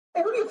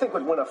Hey, who do you think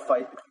would win a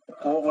fight?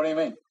 Well, what do you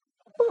mean?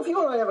 Well, if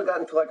you and I ever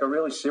got into like a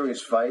really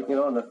serious fight,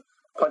 and the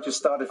punches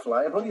started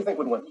flying, who do you think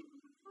would win?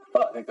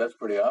 Well, I think that's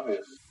pretty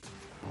obvious.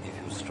 If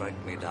you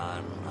strike me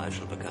down, I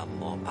shall become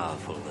more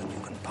powerful than you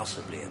can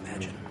possibly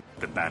imagine.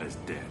 The bat is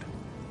dead.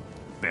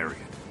 Bury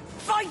it.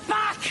 Fight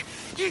back!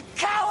 You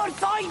coward,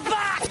 fight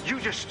back! You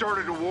just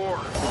started a war.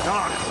 The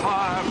dark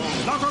fire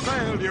will not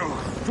avail you.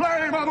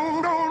 Flame of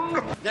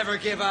Udun! Never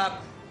give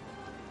up.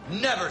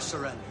 Never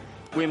surrender.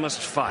 We must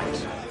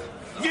fight.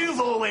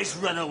 You've always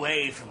run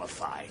away from a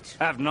fight.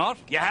 Have not?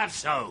 You have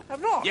so.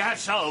 Have not? You have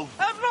so.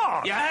 Have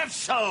not? You have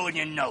so, and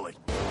you know it.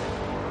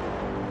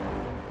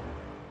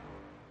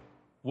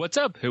 What's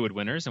up, Who Would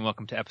Winners, and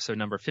welcome to episode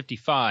number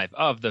 55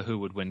 of the Who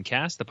Would Win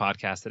cast, the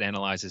podcast that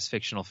analyzes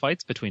fictional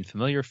fights between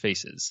familiar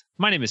faces.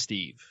 My name is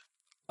Steve.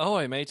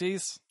 Ahoy,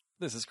 mateys.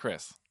 This is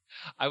Chris.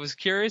 I was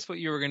curious what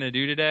you were going to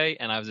do today,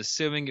 and I was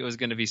assuming it was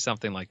going to be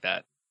something like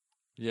that.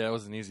 Yeah, it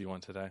was an easy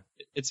one today.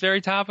 It's very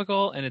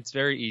topical, and it's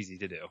very easy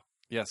to do.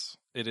 Yes,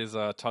 it is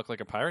Talk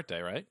Like a Pirate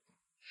Day, right?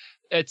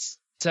 It's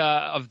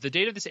of the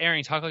date of this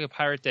airing, Talk Like a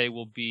Pirate Day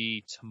will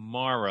be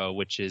tomorrow,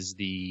 which is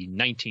the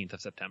 19th of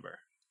September.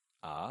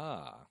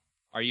 Ah.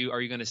 Are you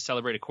going to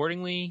celebrate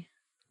accordingly?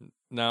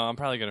 No, I'm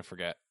probably going to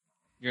forget.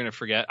 You're going to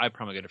forget? I'm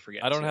probably going to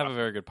forget. I don't have a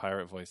very good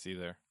pirate voice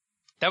either.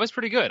 That was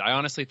pretty good. I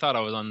honestly thought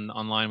I was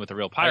online with a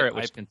real pirate.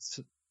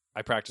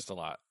 I practiced a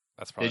lot.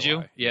 That's probably Did you?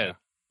 why. Yeah.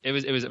 It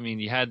was. I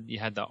mean, you had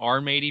the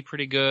R-Matey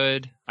pretty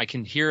good. I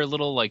can hear a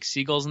little like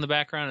seagulls in the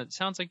background. It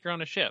sounds like you're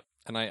on a ship.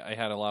 And I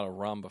had a lot of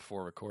rum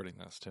before recording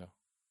this too.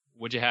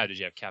 What'd you have? Did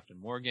you have Captain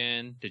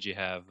Morgan? Did you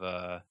have?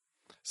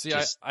 See,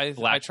 I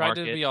tried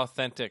to be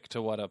authentic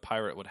to what a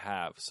pirate would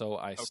have, so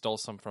I stole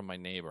some from my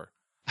neighbor,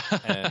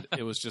 and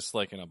it was just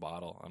like in a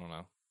bottle. I don't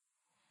know.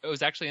 It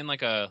was actually in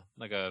like a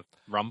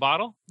rum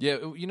bottle. Yeah,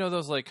 you know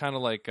those like kind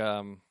of like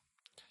yeah,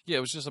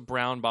 it was just a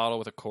brown bottle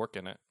with a cork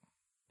in it.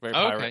 Very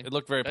pirate. Okay. It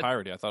looked very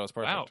piratey. I thought it was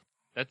perfect. Wow,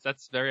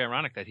 that's very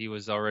ironic that he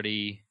was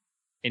already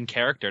in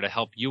character to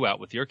help you out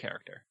with your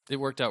character. It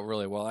worked out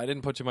really well. I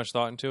didn't put too much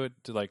thought into it.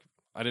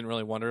 I didn't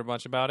really wonder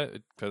much about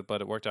it, but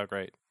it worked out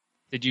great.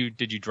 Did you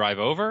drive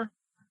over?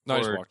 No,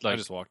 I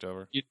just walked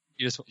over. You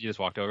just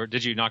walked over.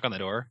 Did you knock on the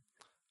door?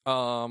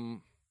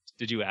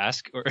 Did you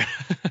ask? Or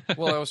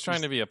well, I was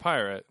trying to be a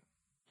pirate.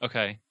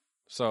 Okay.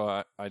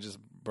 So I just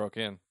broke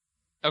in.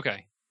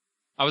 Okay.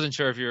 I wasn't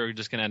sure if you were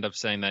just going to end up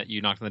saying that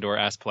you knocked on the door,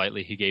 asked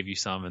politely, he gave you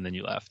some, and then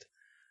you left.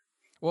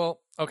 Well,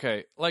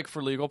 okay. Like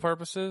for legal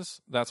purposes,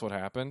 that's what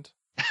happened.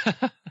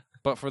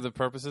 But for the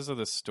purposes of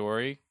this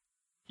story,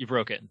 you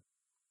broke in.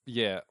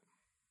 Yeah.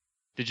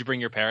 Did you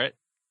bring your parrot?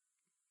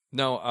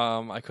 No,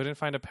 I couldn't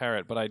find a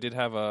parrot, but I did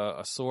have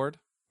a sword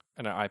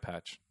and an eye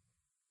patch.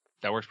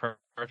 That works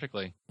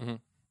perfectly. Mm-hmm.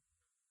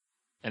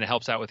 And it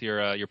helps out with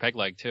your peg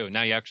leg, too.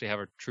 Now you actually have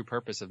a true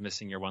purpose of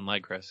missing your one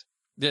leg, Chris.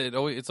 Yeah,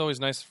 it's always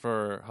nice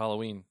for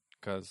Halloween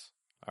because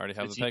I already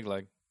have the peg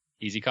leg.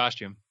 Easy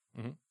costume.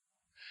 Mm-hmm.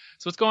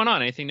 So what's going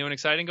on? Anything new and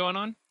exciting going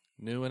on?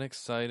 New and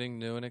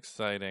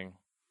exciting.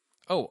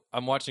 Oh,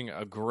 I'm watching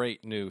a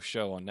great new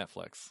show on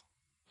Netflix.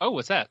 Oh,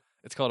 what's that?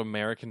 It's called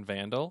American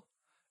Vandal.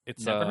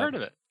 It's never heard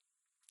of it.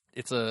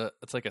 It's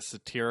like a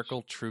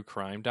satirical true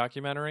crime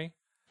documentary.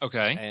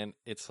 Okay. And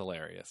it's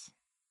hilarious.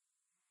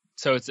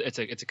 So it's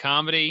a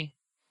comedy.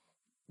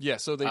 Yeah,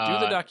 so they do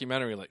the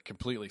documentary like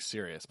completely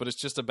serious, but it's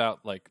just about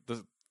like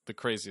the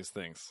craziest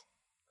things.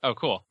 Oh,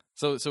 cool.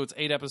 So it's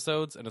 8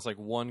 episodes and it's like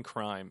one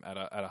crime at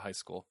a high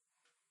school.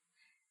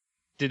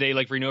 Did they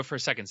like renew it for a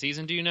second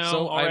season? Do you know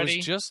so already? I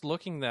was just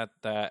looking at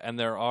that, and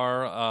there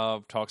are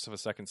talks of a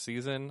second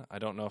season. I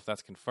don't know if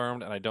that's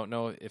confirmed, and I don't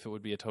know if it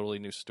would be a totally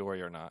new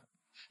story or not.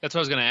 That's what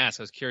I was going to ask.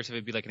 I was curious if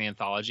it'd be like an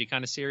anthology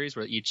kind of series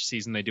where each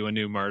season they do a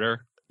new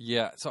murder.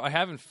 Yeah, so I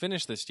haven't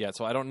finished this yet,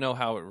 so I don't know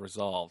how it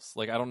resolves.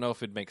 Like, I don't know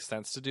if it makes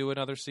sense to do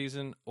another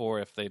season or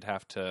if they'd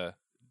have to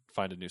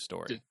find a new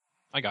story.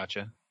 I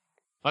gotcha.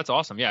 That's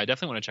awesome. Yeah, I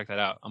definitely want to check that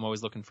out. I'm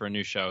always looking for a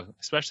new show,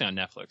 especially on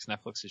Netflix.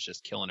 Netflix is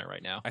just killing it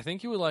right now. I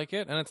think you would like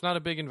it, and it's not a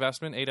big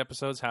investment. 8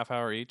 episodes, half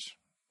hour each.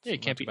 Yeah,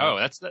 it can't be.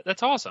 Oh,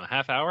 that's awesome.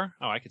 Half hour?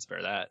 Oh, I could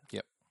spare that.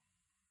 Yep.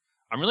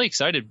 I'm really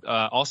excited.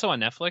 Also on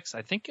Netflix,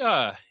 I think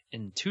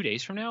in 2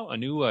 days from now, a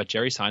new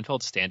Jerry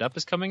Seinfeld stand-up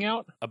is coming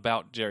out.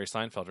 About Jerry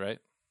Seinfeld, right?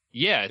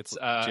 Yeah, it's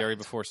Jerry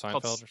before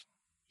Seinfeld.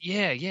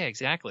 Yeah,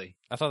 exactly.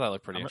 I thought that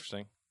looked pretty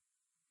interesting.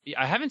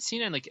 Yeah, I haven't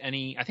seen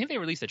any. I think they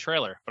released a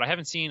trailer, but I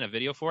haven't seen a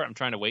video for it. I'm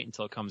trying to wait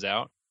until it comes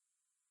out.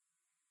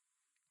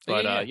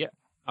 But yeah,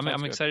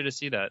 I'm excited to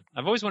see that.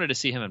 I've always wanted to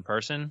see him in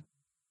person.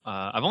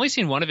 I've only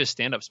seen one of his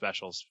stand-up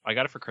specials. I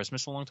got it for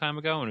Christmas a long time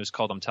ago, and it was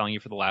called "I'm Telling You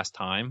for the Last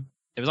Time."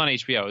 It was on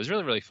HBO. It was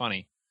really, really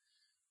funny.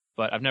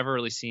 But I've never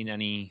really seen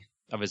any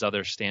of his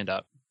other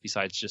stand-up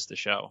besides just the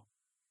show.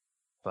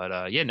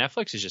 But yeah,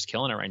 Netflix is just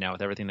killing it right now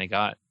with everything they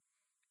got.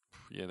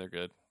 Yeah, they're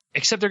good.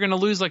 Except they're going to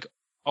lose like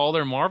all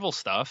their Marvel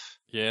stuff.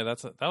 Yeah,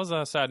 that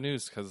was sad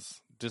news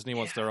because Disney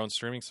wants their own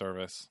streaming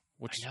service,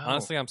 which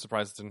honestly I'm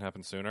surprised it didn't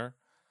happen sooner.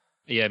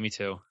 Yeah, me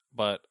too.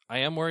 But I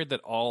am worried that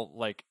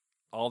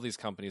all these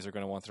companies are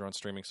going to want their own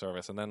streaming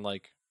service, and then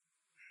like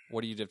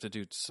What do you have to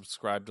do?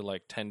 Subscribe to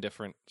like 10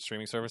 different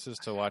streaming services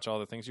to watch all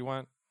the things you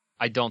want?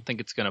 I don't think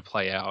it's going to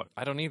play out.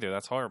 I don't either.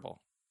 That's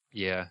horrible.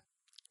 Yeah.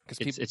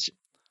 Because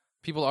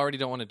people already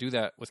don't want to do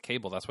that with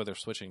cable. That's why they're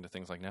switching to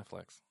things like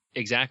Netflix.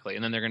 Exactly.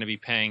 And then they're going to be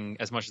paying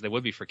as much as they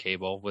would be for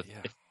cable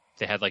if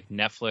they had like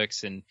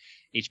Netflix and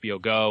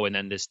HBO Go and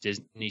then this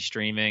Disney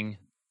streaming.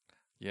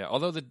 Yeah,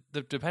 although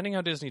depending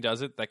how Disney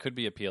does it, that could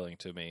be appealing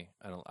to me.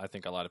 I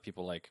think a lot of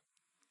people like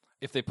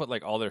if they put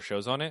like all their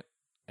shows on it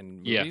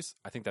and movies.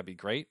 I think that'd be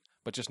great.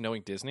 But just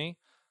knowing Disney,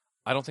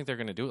 I don't think they're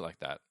going to do it like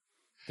that.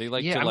 They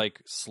like to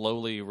like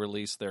slowly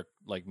release their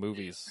like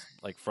movies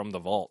like from the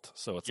vault,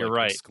 so it's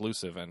like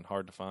exclusive and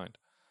hard to find.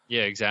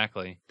 Yeah,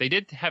 exactly. They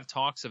did have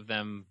talks of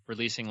them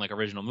releasing like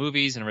original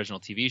movies and original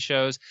TV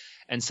shows,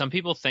 and some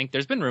people think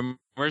there's been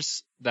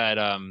rumors that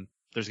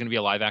there's going to be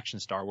a live action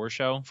Star Wars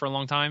show for a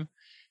long time.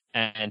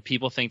 And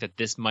people think that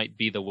this might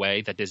be the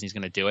way that Disney's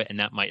going to do it, and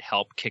that might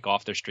help kick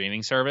off their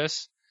streaming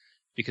service.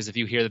 Because if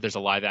you hear that there's a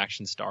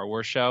live-action Star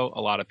Wars show, a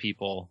lot of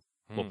people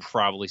will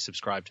probably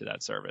subscribe to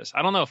that service.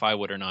 I don't know if I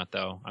would or not,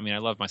 though. I mean, I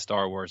love my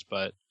Star Wars,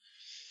 but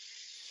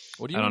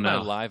what do you mean by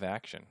live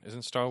action?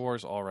 Isn't Star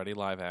Wars already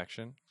live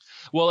action?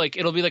 Well, like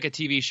it'll be like a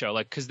TV show,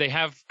 like because they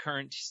have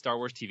current Star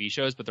Wars TV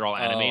shows, but they're all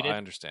animated. I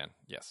understand.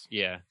 Yes.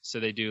 Yeah, so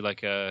they do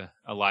like a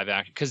live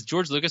action because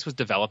George Lucas was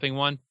developing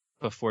one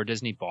before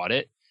Disney bought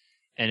it.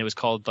 And it was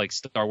called like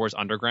Star Wars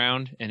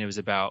Underground, and it was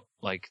about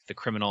like the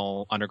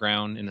criminal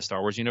underground in the Star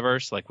Wars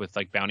universe, like with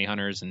like bounty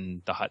hunters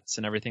and the Hutts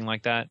and everything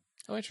like that.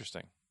 Oh,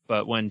 interesting.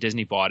 But when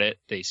Disney bought it,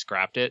 they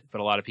scrapped it. But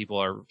a lot of people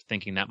are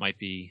thinking that might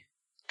be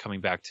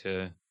coming back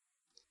to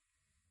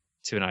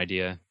an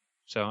idea.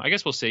 So I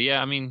guess we'll see.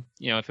 Yeah, I mean,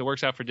 if it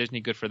works out for Disney,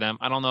 good for them.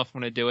 I don't know if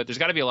I'm going to do it. There's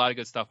got to be a lot of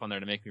good stuff on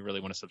there to make me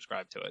really want to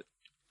subscribe to it.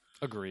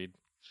 Agreed.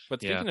 But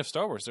speaking of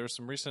Star Wars, there was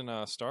some recent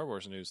Star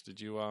Wars news. Did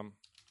you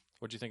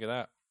what'd you think of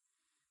that?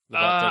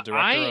 About the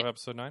director of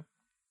Episode 9?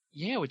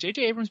 Yeah, with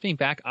J.J. Abrams being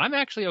back, I'm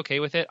actually okay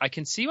with it. I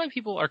can see why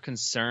people are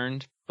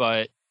concerned,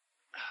 but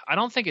I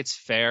don't think it's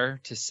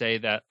fair to say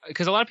that –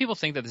 because a lot of people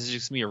think that this is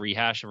just going to be a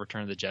rehash of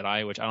Return of the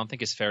Jedi, which I don't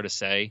think is fair to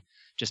say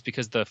just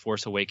because The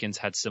Force Awakens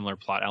had similar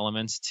plot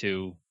elements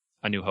to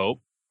A New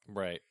Hope.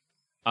 Right.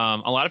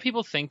 A lot of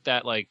people think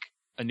that like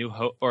A New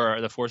Hope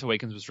or The Force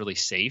Awakens was really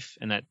safe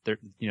and that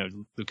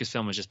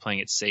Lucasfilm was just playing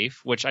it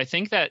safe, which I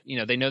think that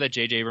they know that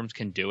J.J. Abrams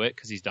can do it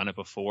because he's done it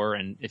before,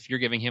 and if you're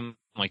giving him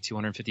like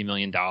 $250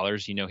 million,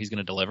 he's going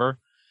to deliver.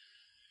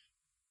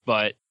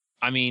 But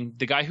I mean,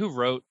 the guy who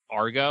wrote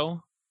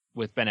Argo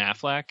with Ben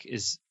Affleck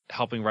is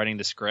helping writing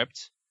the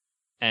script,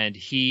 and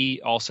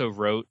he also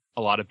wrote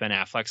a lot of Ben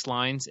Affleck's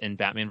lines in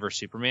Batman vs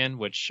Superman,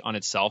 which on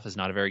itself is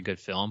not a very good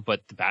film,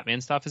 but the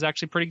Batman stuff is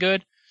actually pretty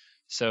good,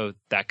 so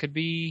that could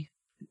be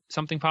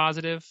something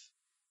positive.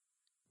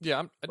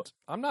 Yeah,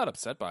 I'm not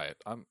upset by it.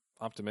 I'm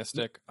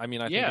optimistic. I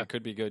mean, I think it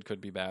could be good,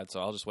 could be bad, so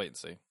I'll just wait and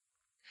see.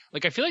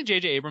 Like, I feel like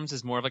J.J. Abrams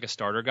is more of like a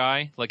starter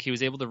guy. Like, he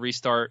was able to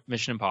restart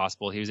Mission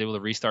Impossible. He was able to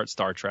restart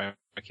Star Trek.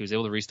 He was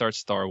able to restart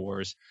Star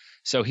Wars.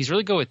 So he's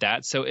really good with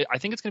that. So I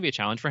think it's going to be a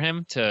challenge for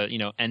him to,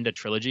 end a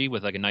trilogy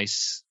with like a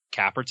nice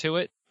capper to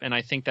it. And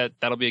I think that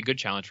that'll be a good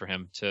challenge for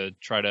him to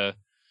try to,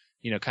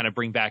 kind of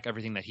bring back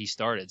everything that he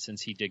started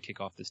since he did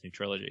kick off this new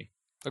trilogy.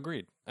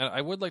 Agreed. And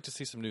I would like to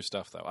see some new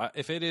stuff, though.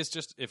 If it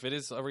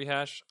is a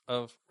rehash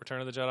of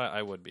Return of the Jedi,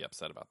 I would be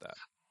upset about that.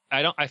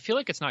 I feel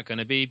like it's not going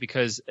to be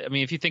because, I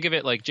mean, if you think of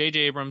it, like J.J.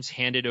 Abrams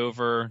handed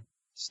over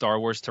Star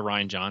Wars to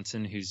Rian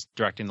Johnson, who's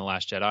directing The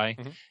Last Jedi.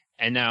 Mm-hmm.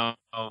 And now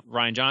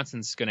Rian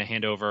Johnson's going to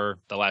hand over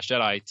The Last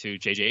Jedi to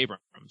J.J. Abrams.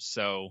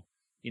 So,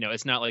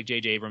 it's not like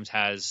J.J. Abrams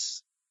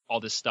has all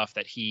this stuff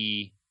that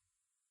he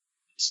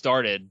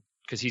started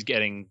because he's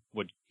getting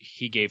what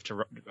he gave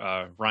to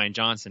Rian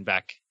Johnson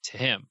back to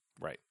him.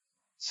 Right.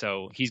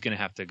 So he's going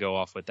to have to go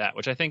off with that,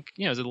 which I think,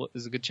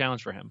 is a good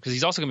challenge for him because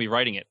he's also going to be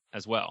writing it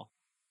as well.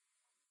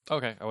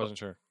 Okay, I wasn't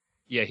sure.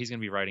 Yeah, he's going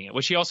to be writing it.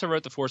 Which he also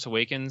wrote The Force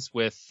Awakens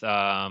with,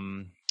 what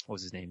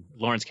was his name?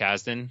 Lawrence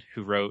Kasdan,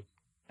 who wrote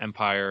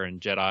Empire and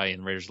Jedi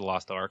and Raiders of the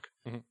Lost Ark.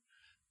 Mm-hmm.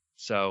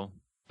 So,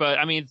 but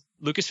I mean,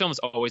 Lucasfilm is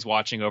always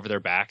watching over their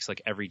backs,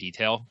 like every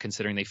detail,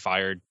 considering they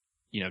fired,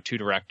 2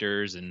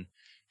 directors and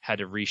had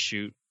to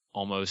reshoot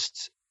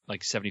almost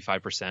like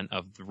 75%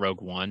 of the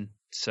Rogue One.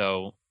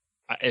 So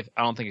I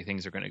don't think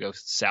things are going to go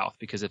south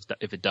because if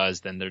it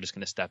does, then they're just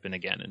going to step in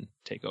again and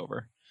take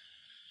over.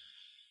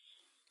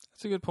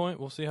 That's a good point.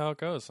 We'll see how it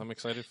goes. I'm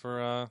excited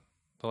for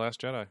The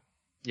Last Jedi.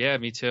 Yeah,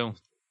 me too.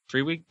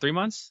 3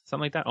 months?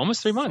 Something like that?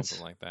 Almost 3 months.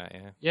 Something like that,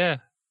 yeah. Yeah.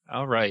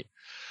 All right.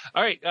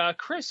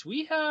 Chris,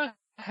 we have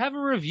a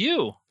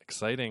review.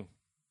 Exciting.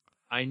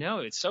 I know.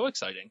 It's so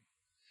exciting.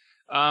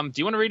 Do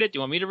you want to read it? Do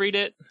you want me to read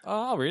it?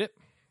 I'll read it.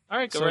 All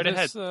right, go right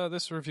ahead.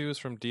 This review is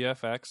from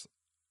DFX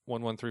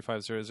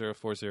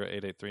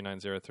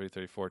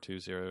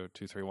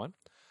 113500408390334202231.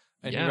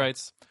 And he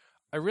writes,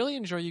 I really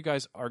enjoy you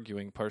guys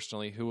arguing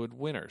personally who would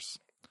winners.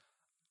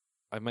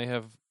 I may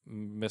have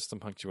missed some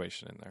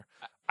punctuation in there.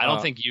 I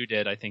don't think you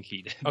did. I think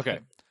he did. Okay.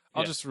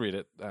 I'll just read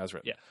it as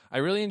written. Yeah. I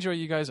really enjoy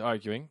you guys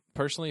arguing.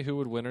 Personally, who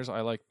would winners I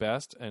like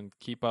best, and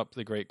keep up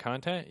the great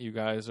content. You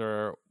guys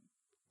are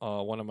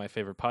one of my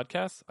favorite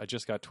podcasts. I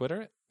just got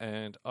Twitter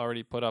and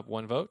already put up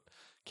 1 vote.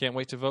 Can't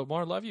wait to vote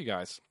more. Love you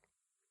guys.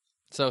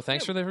 So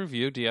thanks for the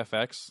review,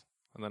 DFX,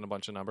 and then a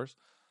bunch of numbers.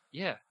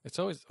 Yeah. It's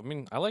always, I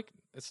mean,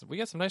 we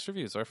get some nice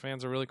reviews. Our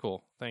fans are really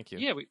cool. Thank you.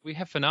 Yeah, we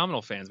have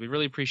phenomenal fans. We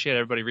really appreciate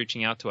everybody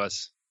reaching out to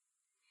us.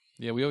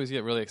 Yeah, we always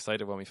get really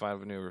excited when we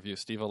find a new review.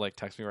 Steve will like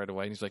text me right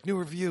away and he's like, new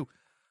review.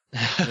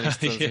 And then he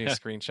sends me a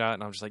screenshot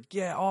and I'm just like,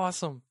 yeah,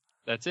 awesome.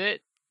 That's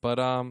it. But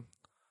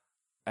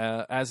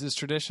as is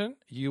tradition,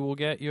 you will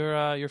get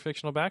your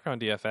fictional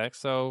background, DFX.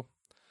 So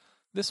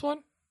this one,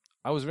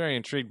 I was very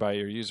intrigued by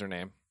your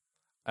username.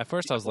 At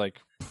first I was like,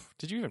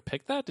 did you even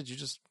pick that? Did you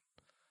just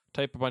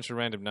type a bunch of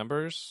random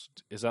numbers?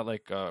 Is that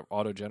like a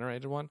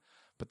auto-generated one?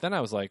 But then I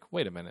was like,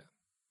 wait a minute.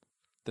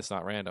 That's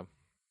not random.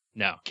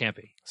 No, can't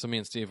be. So me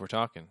and Steve were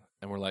talking,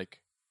 and we're like,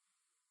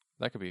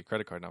 that could be a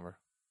credit card number.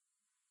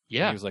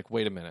 Yeah. And he was like,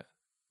 wait a minute.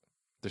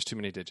 There's too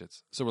many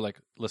digits. So we're like,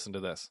 listen to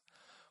this.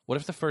 What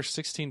if the first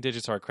 16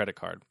 digits are a credit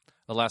card?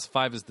 The last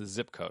 5 is the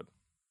zip code.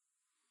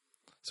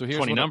 So here's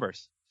 20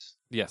 numbers.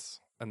 Yes,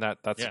 and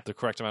that's the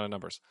correct amount of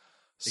numbers.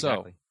 So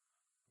Exactly.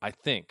 I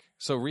think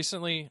so.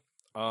 Recently,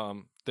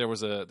 there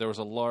was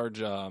a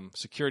large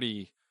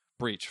security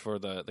breach for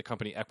the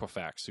company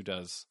Equifax, who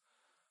does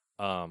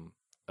a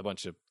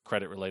bunch of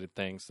credit related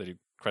things. They do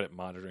credit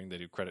monitoring, they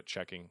do credit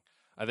checking.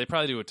 They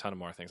probably do a ton of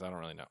more things. I don't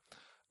really know.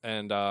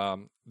 And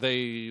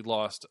they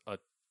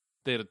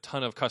had a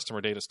ton of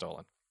customer data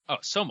stolen. Oh,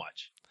 so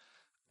much.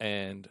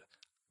 And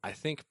I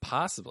think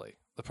possibly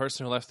the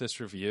person who left this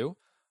review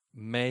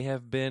may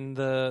have been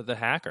the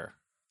hacker.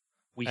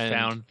 We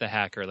found the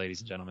hacker, ladies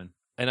and gentlemen.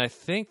 And I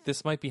think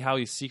this might be how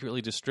he's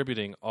secretly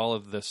distributing all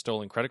of the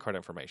stolen credit card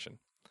information,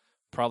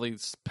 probably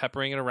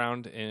peppering it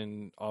around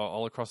in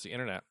all across the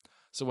internet.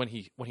 So when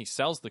he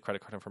sells the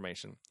credit card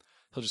information,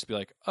 he'll just be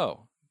like,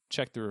 "Oh,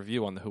 check the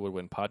review on the Who Would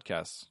Win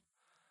podcast.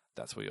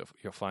 That's where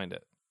you'll find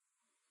it."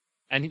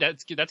 And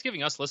that's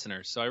giving us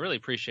listeners, so I really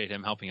appreciate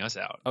him helping us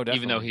out. Oh,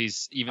 definitely.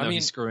 Even though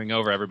he's screwing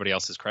over everybody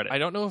else's credit. I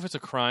don't know if it's a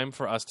crime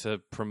for us to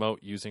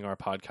promote using our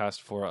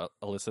podcast for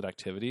illicit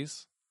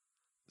activities,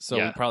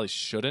 so we probably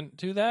shouldn't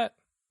do that.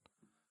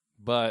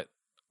 But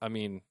I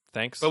mean,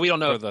 thanks. But we don't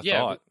know for the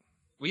thought.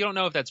 We don't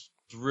know if that's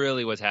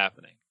really what's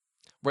happening.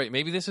 Right?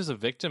 Maybe this is a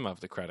victim of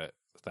the credit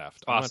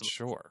theft. I'm not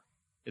sure.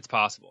 It's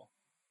possible.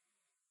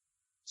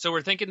 So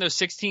we're thinking those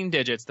 16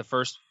 digits. The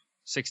first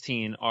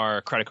 16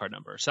 are credit card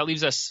numbers. So that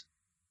leaves us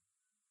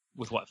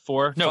with what?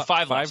 4? No,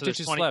 5 left. So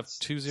digits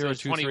left.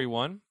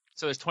 20231.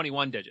 So there's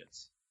 21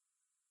 digits,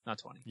 not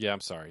 20. Yeah,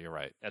 I'm sorry. You're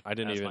right. I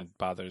didn't even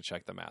bother to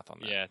check the math on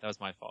that. Yeah, that was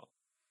my fault.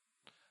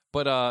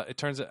 But it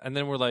turns out, and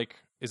then we're like,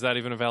 is that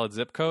even a valid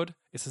zip code?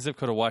 It's the zip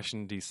code of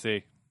Washington,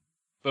 D.C.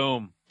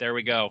 Boom. There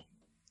we go.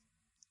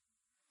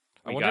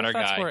 I wonder if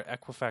that's where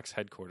Equifax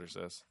headquarters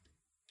is.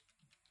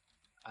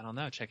 I don't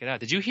know. Check it out.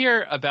 Did you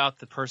hear about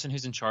the person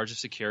who's in charge of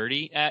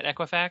security at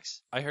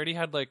Equifax? I heard he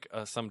had like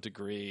some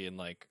degree in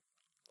like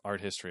art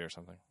history or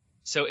something.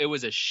 So it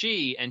was a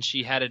she, and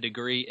she had a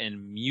degree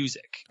in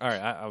music. All right,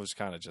 I was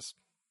kind of just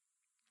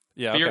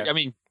Okay. I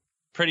mean,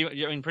 pretty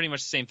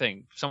much the same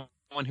thing.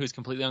 Someone who's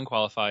completely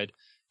unqualified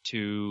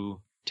to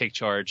take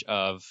charge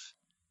of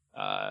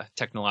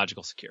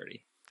technological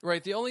security.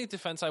 Right. The only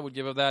defense I would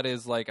give of that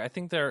is like I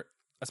think they're,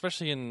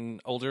 especially in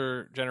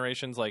older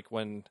generations, like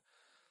when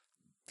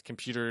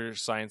computer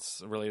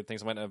science related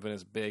things might not have been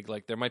as big,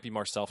 like there might be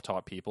more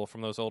self-taught people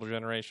from those older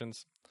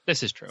generations.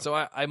 This is true. So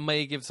I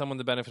may give someone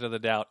the benefit of the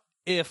doubt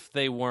if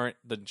they weren't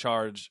the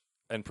charge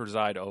and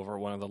preside over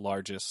one of the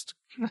largest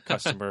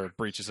customer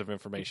breaches of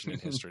information in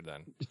history.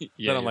 Then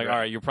I'm like, right. All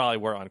right, you probably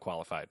were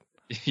unqualified.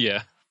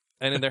 Yeah.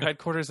 And their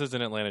headquarters is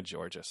in Atlanta,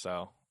 Georgia.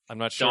 So I'm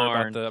not sure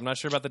about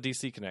the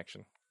DC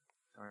connection.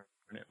 Darn.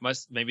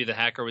 Maybe the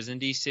hacker was in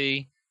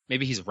DC.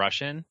 Maybe he's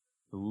Russian.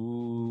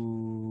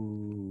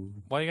 Ooh.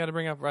 Why you got to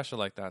bring up Russia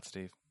like that,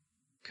 Steve?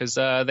 Because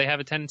they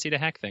have a tendency to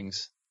hack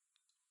things.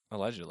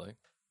 Allegedly.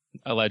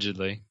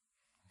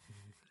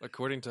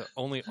 According to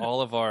only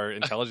all of our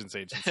intelligence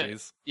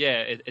agencies.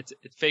 Yeah, it's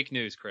fake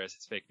news, Chris.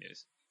 It's fake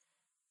news.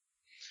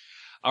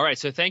 All right,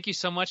 so thank you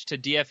so much to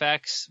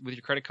DFX with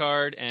your credit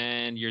card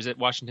and your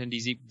Washington,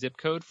 D.C. zip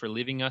code for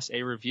leaving us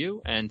a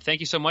review. And thank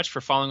you so much for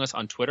following us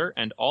on Twitter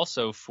and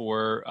also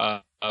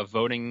for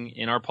voting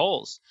in our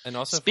polls. And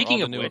also Speaking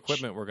for all the new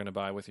equipment we're going to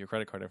buy with your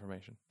credit card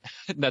information.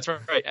 That's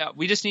right.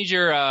 We just need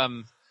your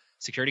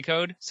security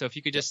code. So if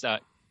you could just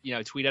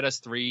tweet at us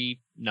 3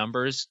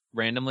 numbers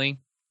randomly.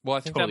 Well,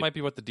 I think that might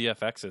be what the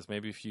DFX is.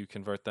 Maybe if you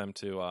convert them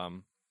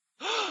to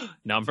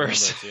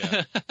numbers.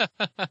 Yeah.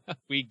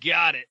 We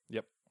got it.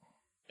 Yep.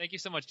 Thank you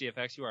so much,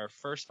 DFX. You are our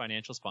first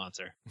financial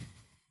sponsor.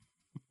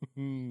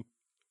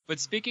 But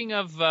speaking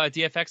of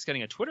DFX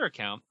getting a Twitter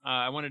account,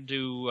 I wanted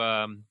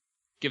to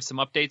give some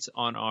updates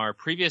on our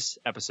previous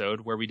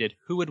episode where we did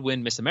Who Would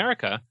Win Miss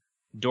America,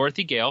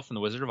 Dorothy Gale from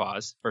The Wizard of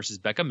Oz versus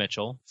Becca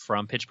Mitchell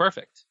from Pitch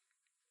Perfect.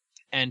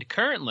 And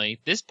currently,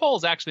 this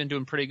poll's actually been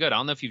doing pretty good. I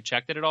don't know if you've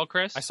checked it at all,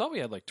 Chris. I saw we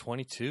had like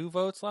 22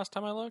 votes last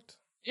time I looked.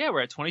 Yeah,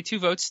 we're at 22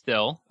 votes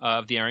still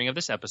of the airing of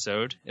this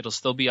episode. It'll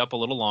still be up a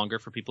little longer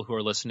for people who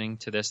are listening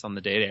to this on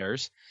the day it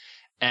airs.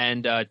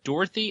 And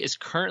Dorothy is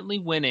currently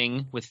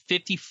winning with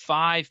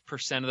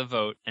 55% of the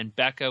vote, and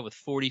Becca with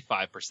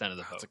 45% of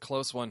the vote. It's a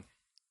close one.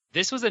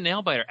 This was a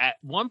nail-biter. At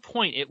one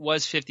point, it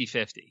was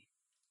 50-50.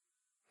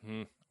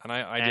 And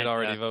I did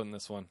already vote in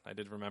this one. I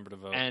did remember to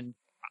vote. And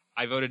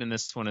I voted in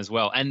this one as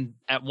well. And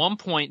at one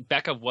point,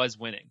 Becca was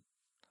winning.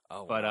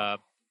 Oh, but wow.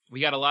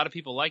 we got a lot of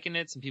people liking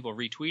it, some people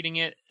retweeting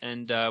it,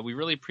 and we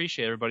really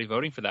appreciate everybody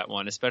voting for that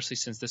one, especially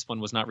since this one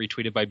was not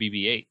retweeted by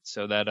BB-8.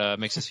 So that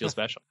makes us feel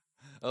special.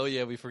 Oh,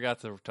 yeah, we forgot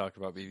to talk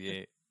about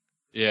BB-8.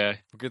 Yeah.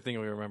 Good thing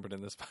we remembered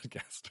in this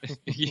podcast.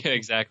 Yeah,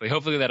 exactly.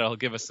 Hopefully that'll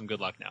give us some good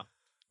luck now.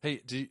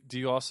 Hey, do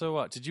you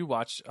also did you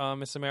watch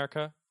Miss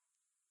America?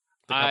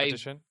 The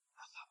competition?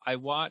 I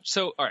watched.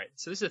 So, all right.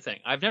 So this is the thing.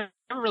 I've never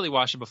really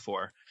watched it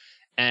before,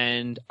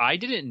 and I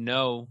didn't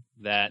know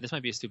that. This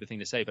might be a stupid thing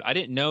to say, but I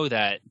didn't know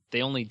that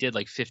they only did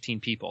like 15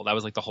 people. That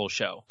was like the whole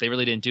show. They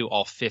really didn't do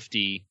all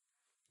 50.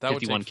 That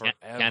 51 would take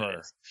forever.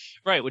 candidates.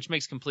 Right, which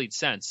makes complete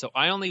sense. So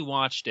I only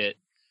watched it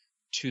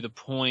to the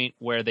point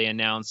where they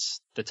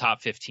announced the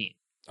top 15.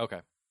 Okay.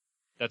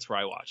 That's where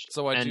I watched.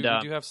 So we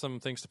do have some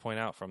things to point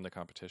out from the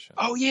competition.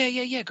 Oh,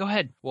 yeah. Go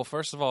ahead. Well,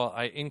 first of all,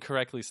 I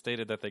incorrectly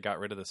stated that they got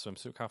rid of the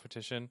swimsuit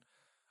competition,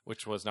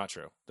 which was not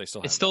true. They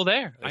still have It's still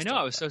there. They I still know. I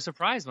have was that. so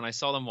surprised when I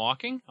saw them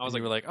walking. I was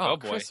And you like, were like, oh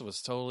boy. Chris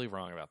was totally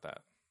wrong about that.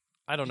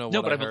 I don't know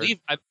No, what but I heard.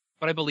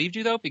 I believed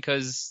you though,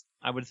 because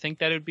I would think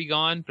that it would be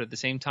gone, but at the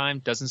same time,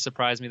 doesn't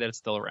surprise me that it's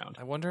still around.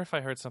 I wonder if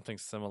I heard something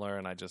similar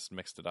and I just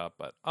mixed it up,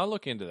 but I'll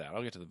look into that.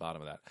 I'll get to the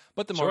bottom of that.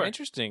 But the more Sure.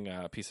 interesting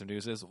piece of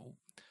news is,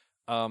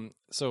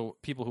 so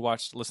people who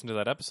listen to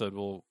that episode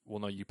will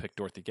know you picked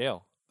Dorothy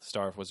Gale, the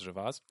star of Wizard of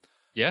Oz.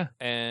 Yeah.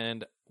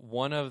 And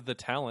one of the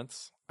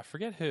talents, I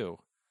forget who,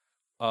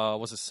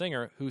 was a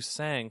singer who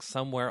sang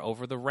Somewhere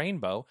Over the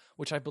Rainbow,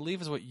 which I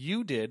believe is what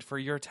you did for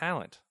your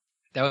talent.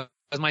 That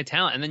was my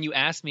talent. And then you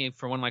asked me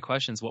for one of my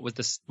questions, what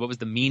was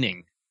the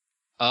meaning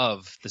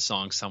of the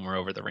song Somewhere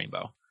Over the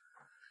Rainbow?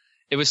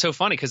 It was so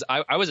funny because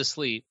I was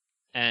asleep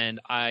and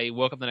I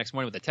woke up the next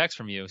morning with a text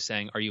from you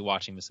saying, "Are you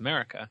watching Miss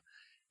America?"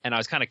 And I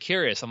was kind of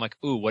curious. I'm like,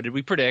 "Ooh, what did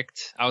we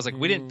predict?" I was like,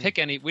 we didn't pick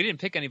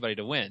anybody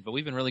to win, but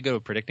we've been really good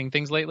at predicting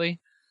things lately.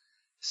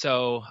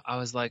 So I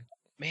was like,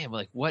 man,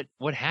 like what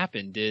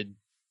happened? Did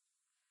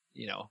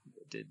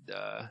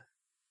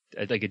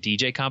like a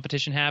DJ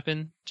competition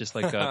happen, just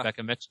like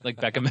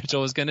Becca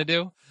Mitchell was gonna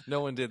do?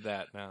 No one did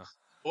that. No.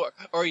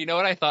 Or you know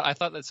what I thought? I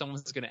thought that someone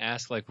was gonna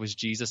ask, like, was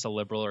Jesus a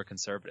liberal or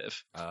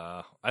conservative?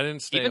 I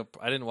didn't stay up.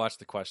 I didn't watch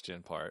the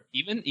question part.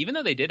 Even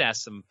though they did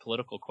ask some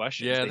political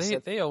questions. Yeah,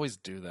 they always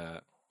do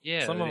that.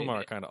 Yeah, some of them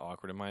are kind of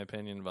awkward in my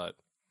opinion, but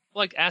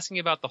like asking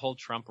about the whole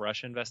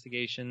Trump-Russia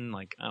investigation,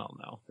 like I don't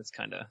know, it's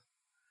kind of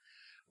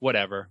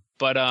whatever.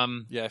 But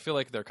yeah, I feel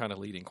like they're kind of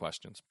leading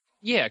questions.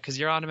 Yeah, because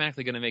you're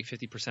automatically going to make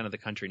 50% of the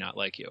country not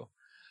like you.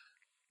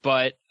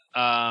 But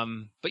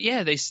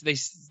yeah, they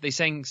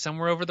sang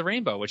Somewhere Over the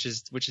Rainbow, which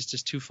is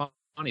just too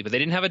funny. But they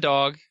didn't have a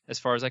dog, as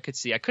far as I could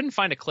see. I couldn't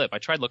find a clip. I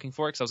tried looking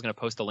for it because I was going to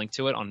post a link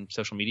to it on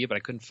social media, but I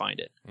couldn't find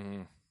it.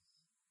 Mm.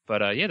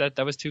 But yeah,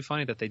 that was too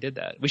funny that they did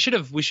that. We should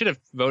have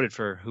voted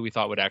for who we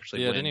thought would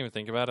actually win. I didn't even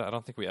think about it. I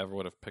don't think we ever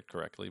would have picked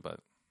correctly, but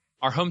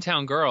our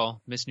hometown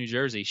girl, Miss New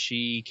Jersey,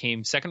 she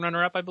came second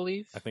runner-up, I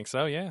believe. I think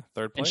so. Yeah,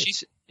 third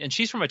place. And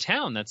she's from a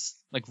town that's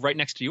like right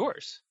next to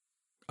yours.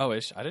 Oh,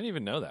 is she? I didn't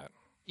even know that.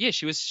 Yeah,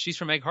 she's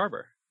from Egg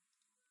Harbor.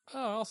 Oh,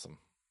 awesome.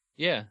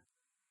 Yeah.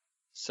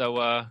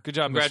 So good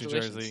job, Miss New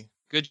congratulations. Jersey.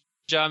 Good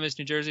job, Miss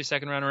New Jersey,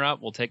 second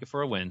runner-up. We'll take it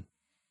for a win.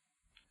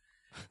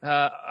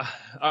 All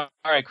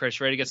right, Chris,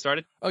 you ready to get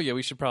started? Oh yeah,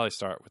 we should probably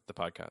start with the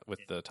podcast with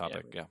the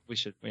topic. Yeah, we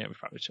should. Yeah, we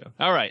probably should.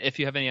 All right. If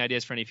you have any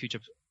ideas for any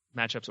future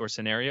matchups or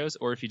scenarios,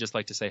 or if you just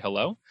like to say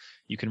hello,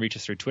 you can reach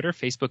us through Twitter,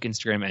 Facebook,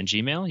 Instagram, and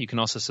Gmail. You can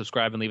also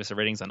subscribe and leave us a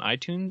ratings on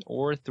iTunes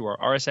or through our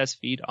RSS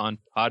feed on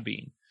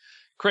Podbean.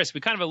 Chris,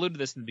 we kind of alluded to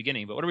this in the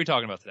beginning, but what are we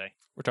talking about today?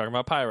 We're talking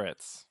about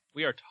pirates.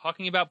 We are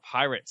talking about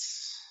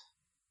pirates.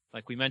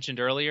 Like we mentioned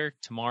earlier,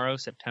 tomorrow,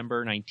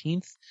 September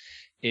 19th,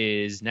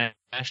 is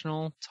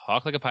National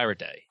Talk Like a Pirate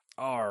Day.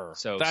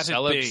 So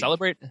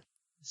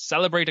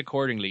celebrate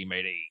accordingly,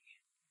 matey.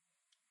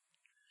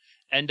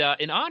 And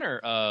in honor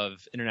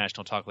of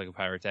International Talk Like a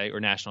Pirate Day or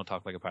National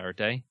Talk Like a Pirate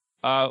Day,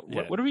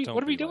 what are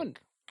we doing?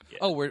 Yeah.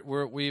 Oh,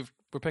 we're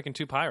picking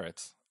two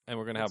pirates and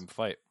we're gonna have them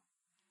fight.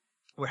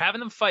 We're having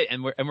them fight,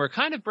 and we're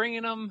kind of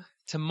bringing them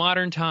to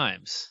modern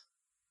times.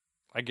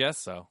 I guess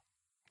so.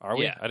 Are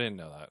we? Yeah. I didn't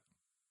know that.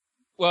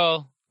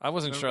 Well, I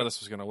wasn't sure this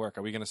was going to work.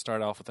 Are we going to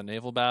start off with a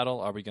naval battle?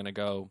 Are we going to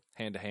go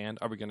hand to hand?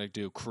 Are we going to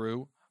do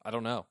crew? I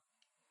don't know.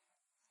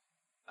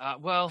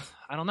 Well,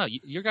 I don't know.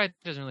 Your guy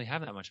doesn't really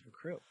have that much of a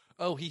crew.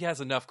 Oh, he has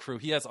enough crew.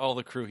 He has all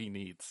the crew he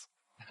needs.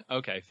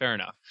 Okay, fair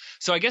enough.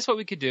 So I guess what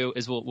we could do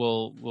is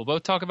we'll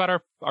both talk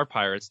about our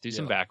pirates, do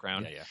some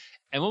background,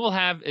 and what we'll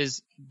have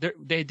is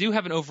they do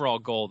have an overall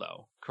goal,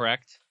 though,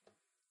 correct?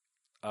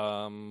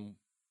 Naval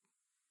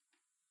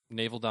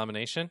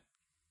domination.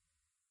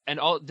 And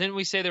didn't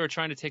we say they were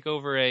trying to take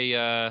over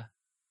a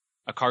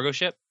cargo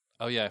ship?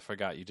 Oh yeah, I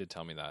forgot. You did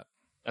tell me that.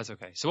 That's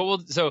okay. So what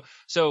we'll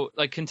so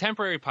like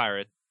contemporary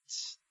pirates,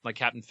 like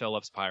Captain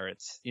Phillips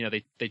pirates, you know,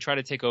 they try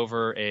to take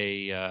over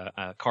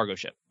a cargo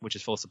ship, which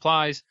is full of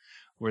supplies,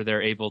 where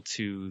they're able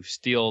to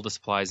steal the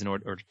supplies in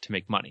order to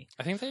make money.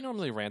 I think they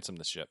normally ransom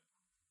the ship.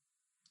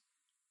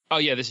 Oh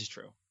yeah, this is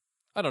true.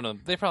 I don't know.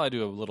 They probably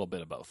do a little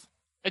bit of both.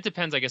 It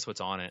depends, I guess,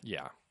 what's on it.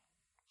 Yeah.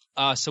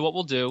 So what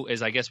we'll do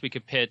is, I guess we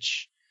could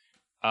pitch,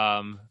 you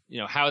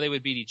know, how they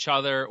would beat each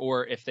other,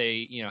 or if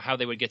they, you know, how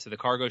they would get to the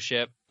cargo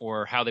ship,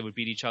 or how they would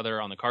beat each other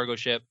on the cargo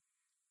ship.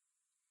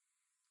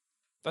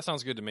 That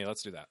sounds good to me.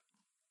 Let's do that.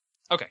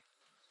 Okay.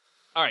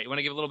 All right. You want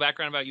to give a little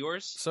background about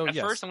yours? So at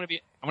yes. first, I'm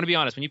gonna be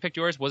honest. When you picked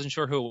yours, wasn't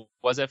sure who it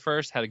was at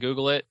first. Had to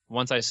Google it.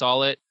 Once I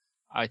saw it,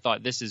 I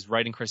thought this is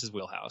right in Chris's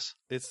wheelhouse.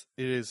 It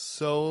is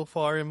so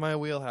far in my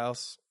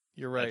wheelhouse.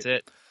 You're right. That's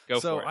it. Go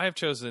so for it. I have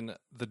chosen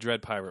the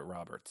Dread Pirate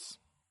Roberts.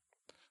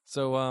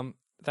 So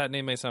that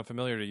name may sound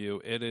familiar to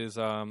you. It is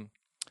a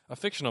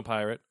fictional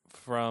pirate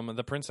from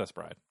The Princess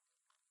Bride.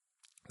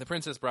 The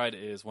Princess Bride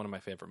is one of my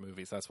favorite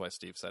movies. That's why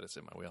Steve said it's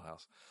in my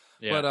wheelhouse.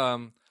 Yeah.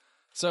 But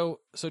so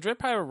Dread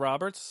Pirate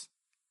Roberts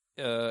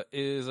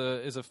is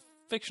a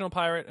fictional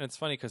pirate, and it's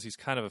funny because he's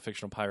kind of a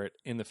fictional pirate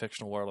in the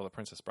fictional world of The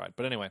Princess Bride.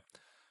 But anyway,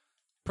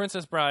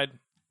 Princess Bride,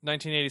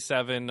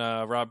 1987,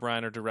 Rob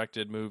Reiner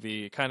directed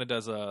movie. It kind of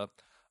does a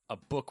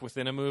book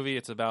within a movie.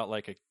 It's about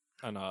like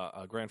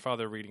a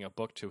grandfather reading a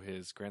book to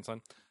his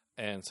grandson,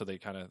 and so they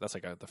kind of that's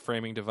like the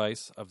framing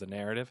device of the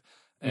narrative.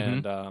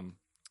 Mm-hmm. And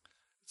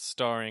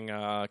starring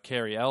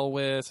Carrie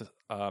Elwes,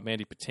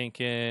 Mandy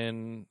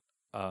Patinkin,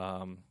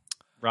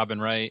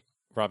 Robin Wright,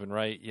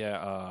 yeah,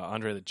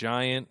 Andre the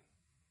Giant,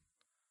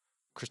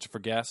 Christopher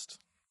Guest.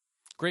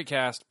 Great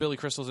cast. Billy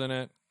Crystal's in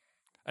it.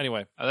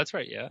 Anyway. Oh, that's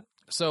right, yeah.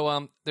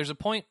 So there's a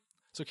point.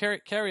 So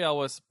Carrie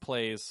Elwes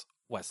plays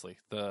Wesley,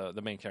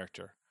 the main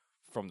character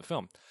from the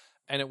film.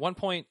 And at one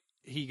point,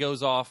 he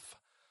goes off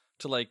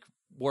to, like,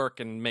 work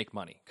and make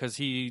money because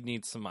he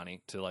needs some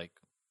money to, like,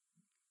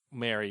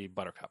 marry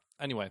Buttercup.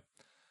 Anyway.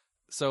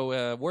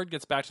 So word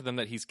gets back to them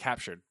that he's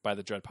captured by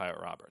the Dread Pirate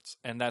Roberts.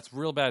 And that's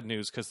real bad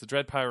news because the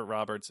Dread Pirate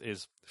Roberts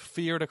is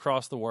feared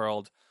across the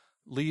world,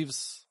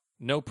 leaves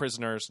no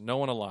prisoners, no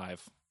one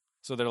alive.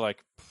 So they're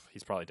like,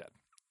 he's probably dead.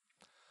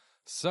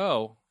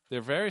 So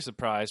they're very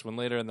surprised when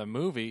later in the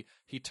movie,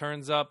 he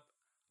turns up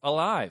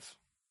alive.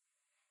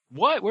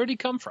 What? Where'd he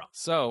come from?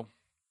 So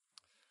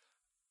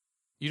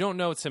you don't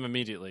know it's him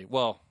immediately.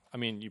 Well, I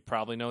mean, you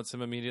probably know it's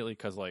him immediately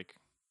because, like,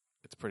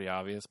 it's pretty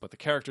obvious, but the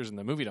characters in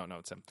the movie don't know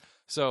it's him.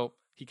 So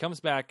he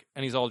comes back,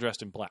 and he's all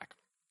dressed in black.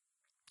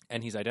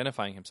 And he's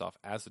identifying himself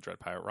as the Dread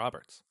Pirate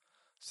Roberts.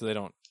 So they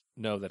don't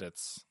know that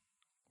it's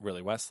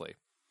really Wesley.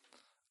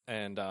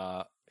 And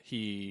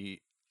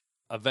he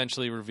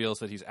eventually reveals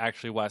that he's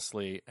actually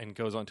Wesley and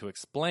goes on to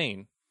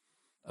explain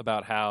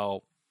about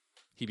how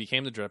he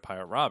became the Dread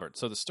Pirate Roberts.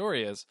 So the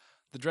story is,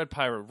 the Dread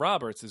Pirate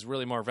Roberts is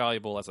really more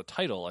valuable as a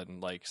title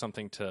and, like,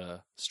 something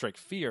to strike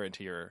fear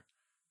into your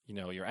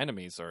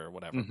enemies or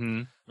whatever.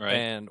 Mm-hmm. Right.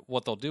 And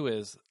what they'll do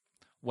is,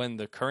 when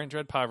the current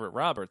Dread Pirate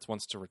Roberts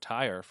wants to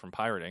retire from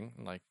pirating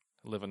and, like,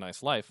 live a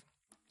nice life,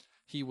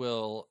 they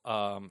will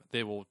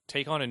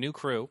take on a new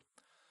crew,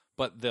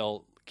 but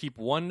they'll keep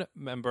one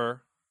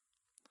member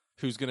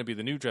who's going to be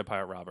the new Dread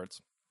Pirate Roberts.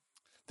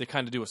 They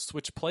kind of do a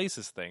switch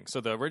places thing. So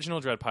the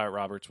original Dread Pirate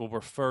Roberts will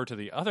refer to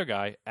the other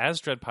guy as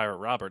Dread Pirate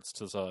Roberts,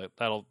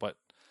 but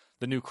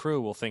the new crew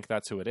will think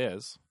that's who it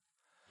is.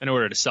 In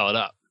order to sell it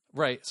up.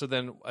 Right. So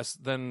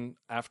then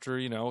after,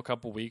 a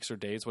couple weeks or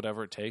days,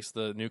 whatever it takes,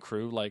 the new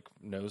crew, like,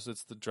 knows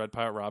it's the Dread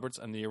Pirate Roberts,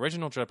 and the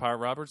original Dread Pirate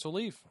Roberts will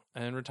leave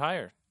and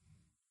retire.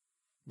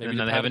 Maybe and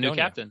then they have a new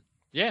captain.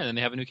 Yeah, and then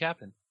they have a new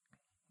captain.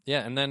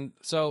 Yeah, and then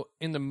so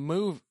in the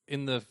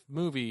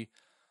movie,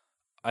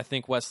 I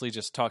think Wesley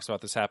just talks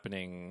about this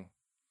happening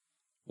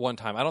one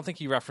time. I don't think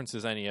he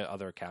references any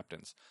other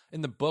captains.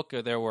 In the book,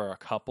 there were a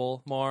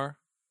couple more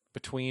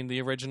between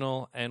the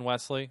original and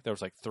Wesley. There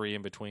was like 3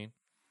 in between.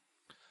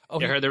 Oh,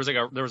 yeah, I heard there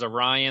was a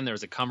Ryan, there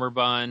was a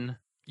Cumberbund.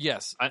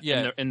 Yes,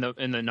 yeah. In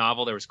the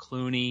novel, there was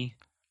Clooney.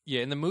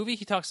 Yeah, in the movie,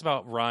 he talks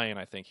about Ryan.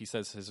 I think he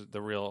says his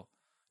real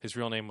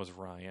name was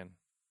Ryan.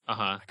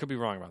 I could be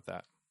wrong about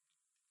that.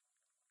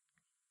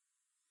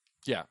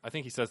 Yeah, I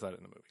think he says that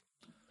in the movie.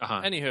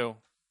 Anywho,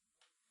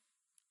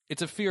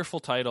 it's a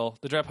fearful title,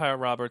 the Dread Pirate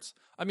Roberts.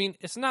 I mean,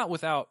 it's not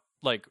without,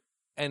 like,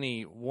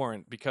 any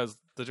warrant, because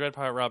the Dread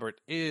Pirate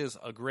Robert is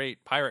a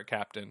great pirate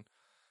captain.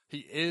 He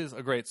is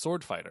a great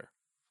sword fighter.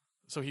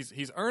 So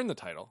he's earned the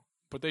title,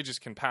 but they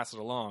just can pass it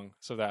along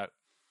so that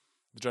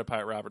the Dread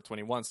Pirate Roberts, when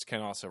he wants to,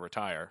 can also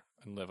retire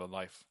and live a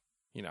life,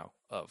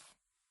 of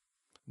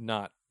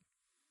not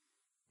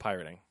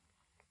pirating.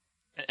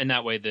 And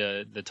that way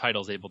the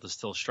title's able to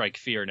still strike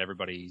fear in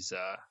everybody's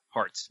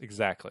hearts.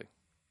 Exactly.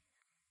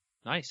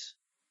 Nice.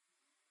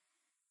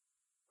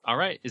 All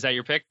right. Is that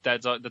your pick?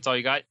 That's all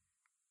you got?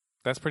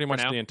 That's pretty much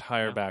the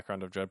entire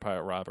background of Dread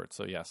Pirate Roberts,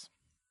 so yes.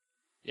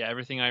 Yeah,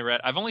 everything I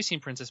read. I've only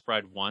seen Princess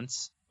Bride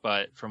once,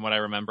 but from what I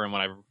remember and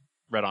what I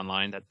read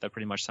online, that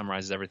pretty much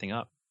summarizes everything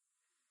up.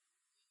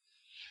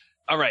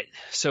 All right.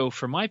 So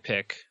for my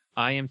pick,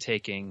 I am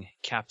taking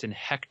Captain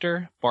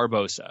Hector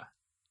Barbosa,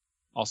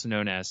 also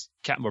known as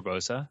Captain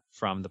Barbosa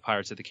from the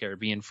Pirates of the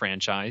Caribbean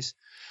franchise.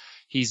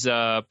 He's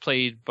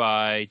played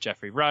by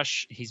Jeffrey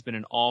Rush. He's been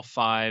in all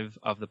 5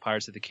 of the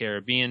Pirates of the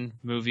Caribbean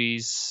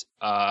movies.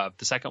 The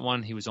second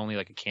one, he was only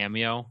like a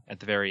cameo at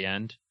the very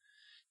end.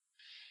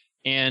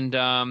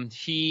 And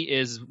he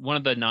is one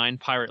of the 9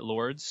 pirate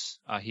lords.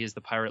 He is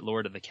the pirate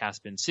lord of the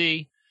Caspian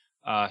Sea.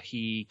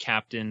 He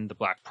captained the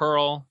Black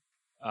Pearl.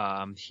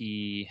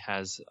 He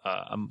has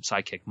a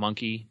sidekick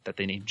monkey that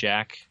they named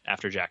Jack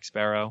after Jack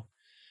Sparrow.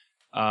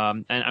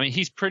 And I mean,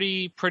 he's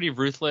pretty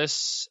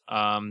ruthless.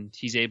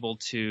 He's able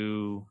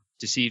to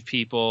deceive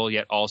people,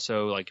 yet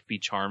also like be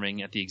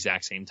charming at the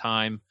exact same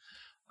time.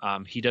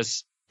 He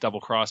does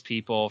double cross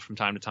people from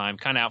time to time,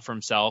 kind of out for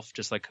himself,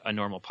 just like a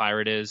normal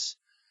pirate is.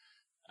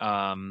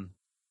 Kind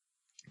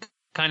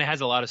of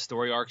has a lot of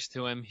story arcs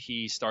to him.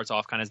 He starts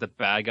off kind of as the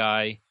bad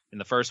guy in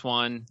the first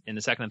one. In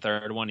the second and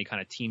third one, he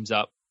kind of teams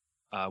up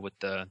with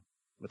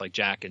like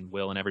Jack and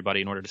Will and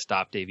everybody in order to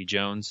stop Davy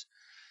Jones.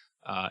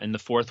 In the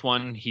fourth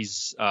one,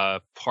 he's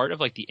part of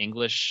like the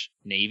English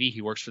Navy.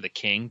 He works for the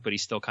king, but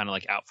he's still kind of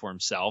like out for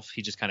himself.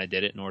 He just kind of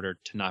did it in order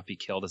to not be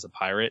killed as a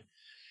pirate.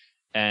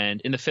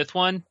 And in the fifth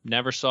one,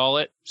 never saw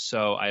it,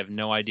 so I have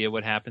no idea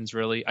what happens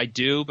really. I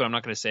do, but I'm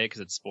not going to say it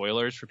because it's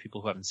spoilers for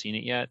people who haven't seen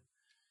it yet.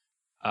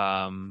 But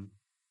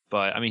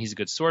I mean, he's a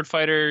good sword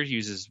fighter,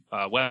 uses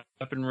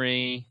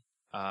weaponry,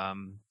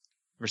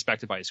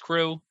 respected by his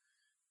crew.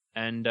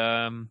 And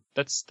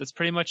that's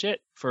pretty much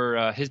it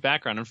for his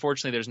background.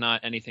 Unfortunately, there's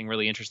not anything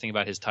really interesting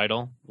about his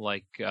title,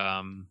 like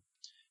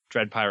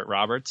Dread Pirate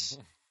Roberts.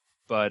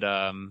 But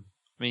I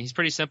mean, he's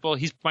pretty simple.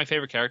 He's my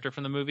favorite character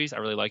from the movies. I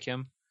really like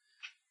him,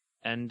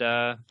 and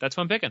that's what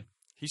I'm picking.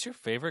 He's your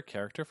favorite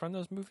character from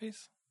those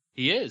movies?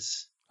 He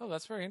is. Oh,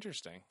 that's very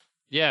interesting.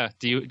 Yeah.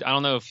 Do you? I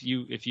don't know if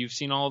you've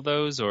seen all of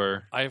those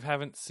or. I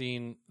haven't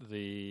seen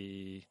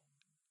the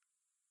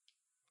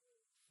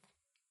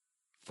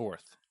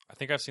fourth. I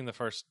think I've seen the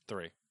first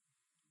 3.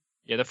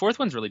 Yeah, the fourth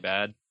one's really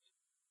bad.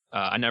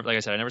 Like I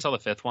said, I never saw the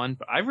fifth one,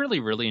 but I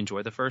really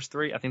enjoyed the first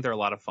 3. I think they're a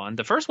lot of fun.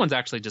 The first one's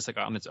actually just like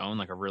on its own,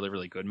 like a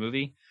really good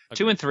movie.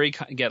 Okay. 2 and 3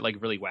 get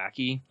like really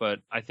wacky, but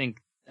I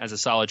think as a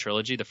solid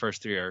trilogy, the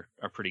first 3 are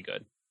pretty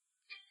good.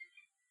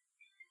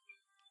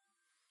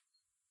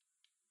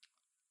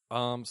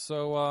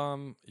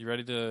 You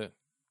ready to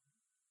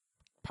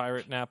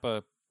pirate nap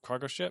a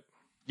cargo ship?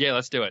 Yeah,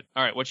 let's do it.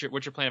 All right, what's your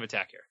plan of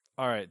attack here?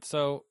 All right,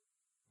 so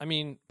I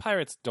mean,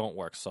 pirates don't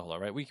work solo,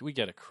 right? We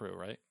get a crew,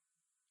 right?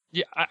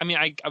 Yeah, I mean,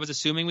 I was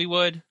assuming we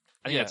would.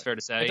 I think that's fair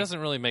to say. It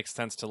doesn't really make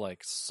sense to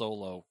like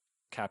solo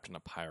captain a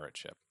pirate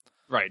ship.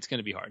 Right, it's going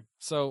to be hard.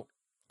 So,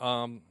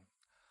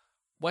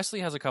 Wesley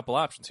has a couple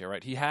options here,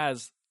 right? He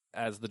has,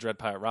 as the Dread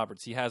Pirate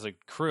Roberts, he has a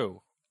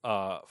crew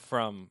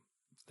from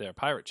their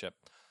pirate ship.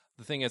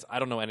 The thing is, I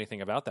don't know anything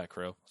about that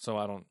crew, so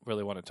I don't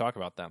really want to talk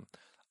about them.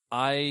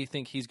 I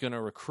think he's going to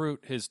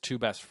recruit his 2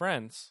 best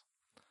friends,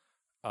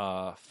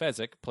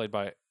 Fezzik, played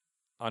by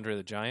Andre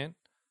the Giant,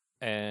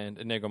 and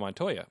Inigo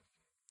Montoya.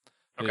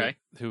 Okay.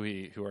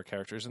 Who are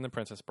characters in The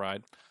Princess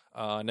Bride.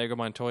 Inigo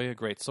Montoya,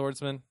 great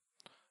swordsman,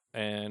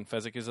 and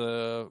Fezzik is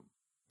a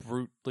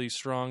brutally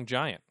strong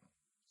giant.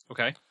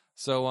 Okay.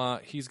 So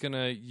he's going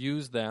to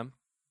use them.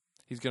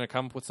 He's going to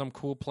come up with some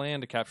cool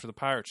plan to capture the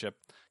pirate ship.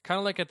 Kind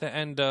of like at the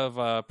end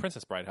of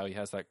Princess Bride, how he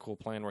has that cool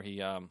plan where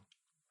he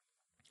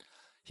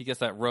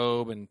gets that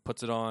robe and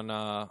puts it on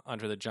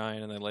Andre the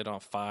Giant, and they light it on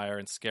fire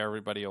and scare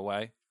everybody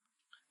away.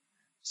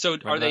 So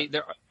are they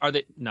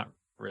not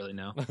really,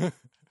 no. That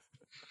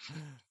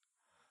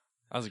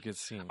was a good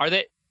scene. Are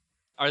they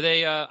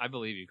I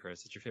believe you,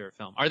 Chris, it's your favorite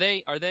film. Are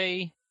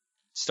they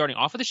starting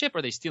off with a ship or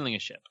are they stealing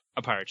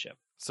a pirate ship?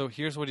 So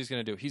here's what he's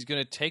going to do. He's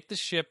going to take the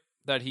ship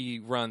that he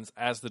runs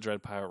as the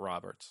Dread Pirate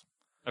Roberts.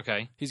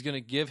 Okay. He's going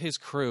to give his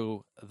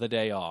crew the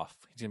day off.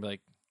 He's going to be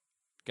like,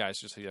 guys,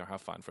 just so you know,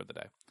 have fun for the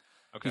day.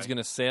 Okay. He's going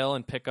to sail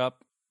and pick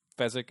up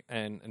Fezzik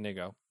and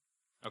Inigo.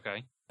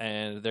 Okay.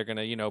 And they're going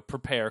to,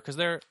 prepare because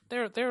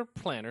they're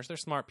planners. They're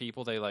smart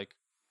people. They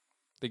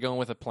go in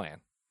with a plan.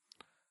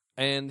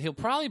 And he'll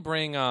probably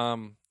bring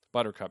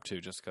Buttercup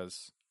too, just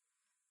because,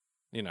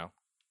 he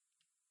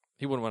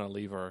wouldn't want to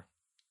leave her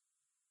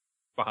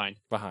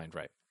behind,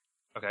 right?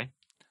 Okay.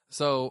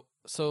 So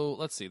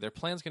let's see. Their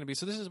plan's going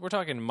to be we're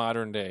talking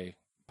modern day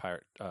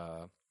pirate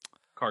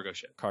cargo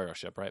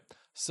ship, right?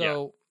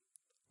 So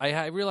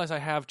yeah. I realize I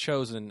have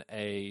chosen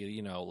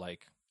a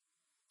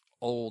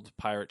old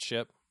pirate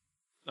ship.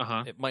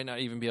 It might not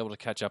even be able to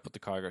catch up with the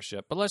cargo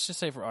ship, but let's just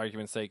say for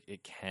argument's sake,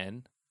 it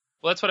can.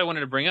 Well, that's what I wanted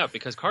to bring up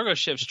because cargo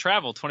ships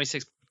travel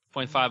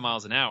 26.5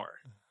 miles an hour.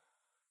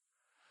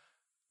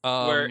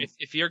 Where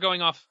if you're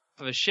going off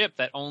of a ship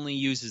that only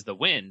uses the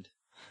wind,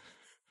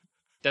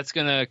 that's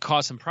going to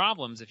cause some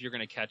problems if you're going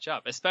to catch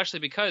up, especially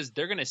because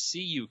they're going to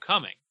see you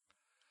coming.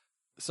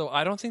 So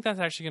I don't think that's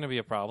actually going to be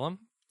a problem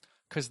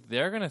because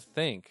they're going to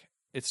think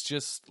it's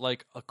just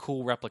like a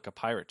cool replica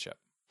pirate ship.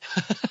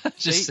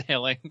 Just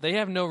sailing. They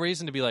have no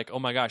reason to be like, oh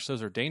my gosh,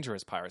 those are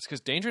dangerous pirates.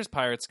 Because dangerous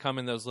pirates come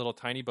in those little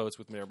tiny boats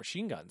with their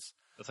machine guns.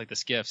 That's like the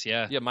skiffs,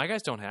 yeah. Yeah, my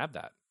guys don't have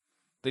that.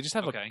 They just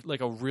have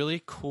a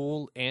really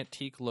cool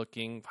antique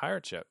looking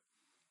pirate ship.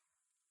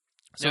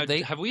 So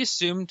now, have we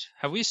assumed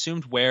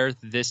where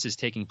this is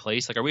taking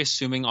place? Like, are we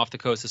assuming off the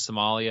coast of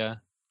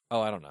Somalia?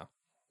 Oh, I don't know.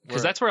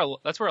 Because that's where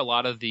a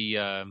lot of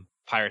the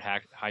pirate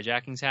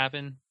hijackings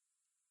happen.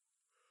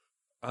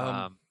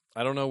 I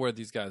don't know where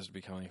these guys would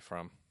be coming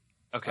from.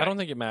 Okay. I don't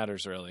think it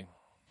matters really.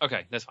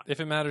 Okay, that's fine. If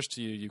it matters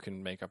to you, you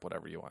can make up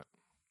whatever you want.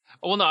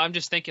 Oh, well, no, I'm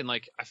just thinking,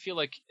 like, I feel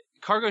like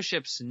cargo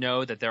ships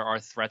know that there are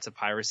threats of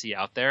piracy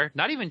out there.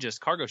 Not even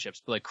just cargo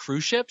ships, but like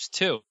cruise ships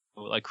too.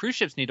 Like cruise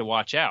ships need to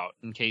watch out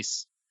in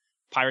case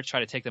pirates try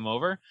to take them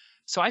over.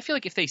 So I feel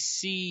like if they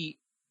see,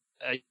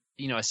 a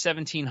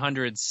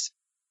 1700s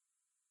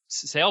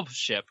sail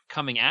ship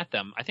coming at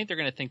them, I think they're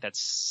going to think that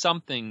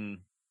something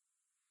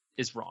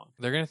is wrong.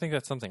 They're going to think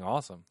that's something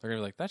awesome. They're going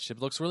to be like, that ship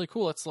looks really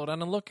cool. Let's slow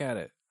down and look at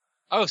it.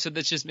 Oh, so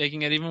that's just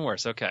making it even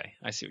worse. Okay,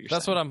 I see what you're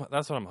saying.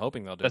 That's what I'm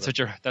hoping they'll do. That's what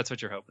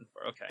you're hoping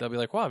for. Okay. They'll be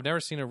like, wow, I've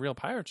never seen a real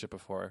pirate ship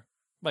before.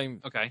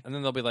 Okay. And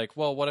then they'll be like,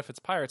 well, what if it's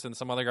pirates? And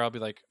some other guy will be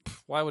like,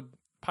 why would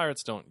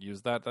pirates don't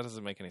use that? That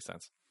doesn't make any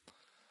sense.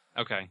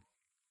 Okay.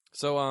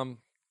 So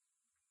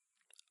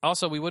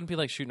also we wouldn't be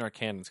like shooting our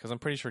cannons because I'm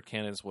pretty sure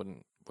cannons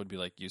would be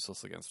like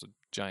useless against a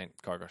giant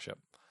cargo ship.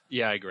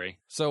 Yeah, I agree.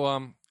 So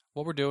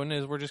what we're doing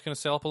is we're just going to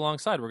sail up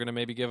alongside. We're going to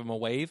maybe give them a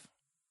wave,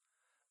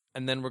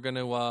 and then we're going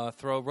to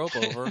throw a rope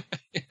over.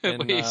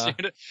 And, Wait, so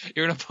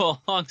you're going to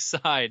pull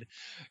alongside.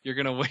 You're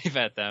going to wave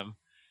at them.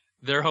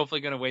 They're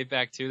hopefully going to wave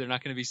back too. They're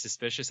not going to be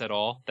suspicious at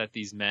all that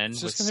these men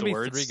it's with just going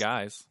swords. to be 3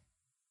 guys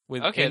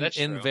that's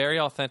in true. very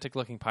authentic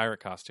looking pirate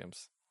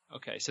costumes.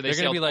 Okay, so they're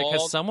going to be like,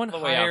 has someone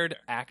hired out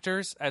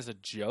actors as a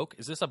joke?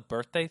 Is this a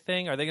birthday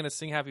thing? Are they going to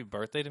sing happy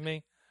birthday to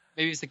me?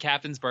 Maybe it's the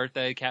captain's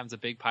birthday. Captain's a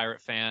big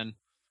pirate fan.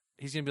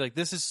 He's going to be like,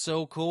 this is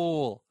so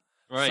cool.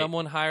 Right.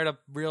 Someone hired a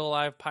real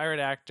live pirate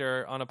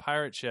actor on a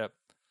pirate ship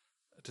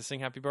to sing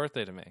happy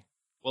birthday to me.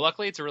 Well,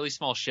 luckily it's a really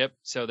small ship,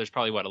 so there's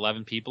probably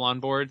 11 people on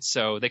board,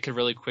 so they could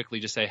really quickly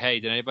just say, hey,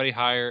 did anybody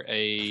hire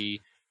a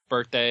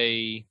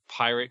birthday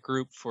pirate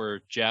group for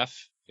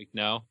Jeff? Like,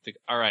 no. Like,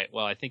 all right,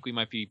 well, I think we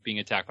might be being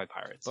attacked by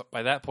pirates. But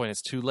by that point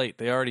it's too late.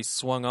 They already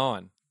swung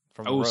on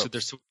from the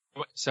ropes.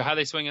 So how are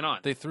they swinging on?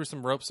 They threw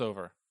some ropes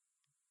over.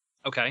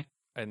 Okay.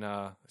 And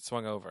it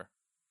swung over.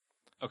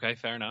 Okay,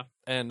 fair enough.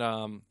 And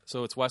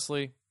so it's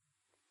Wesley,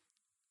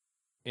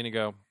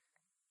 Inigo,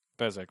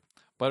 Fezzik.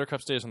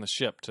 Buttercup stays on the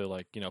ship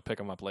to pick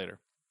him up later.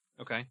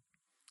 Okay.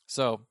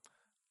 So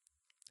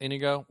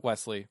Inigo,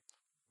 Wesley,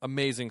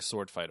 amazing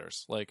sword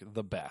fighters, like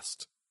the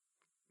best.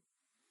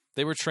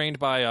 They were trained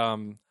by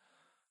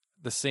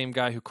the same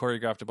guy who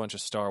choreographed a bunch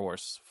of Star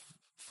Wars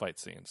fight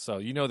scenes, so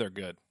they're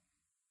good.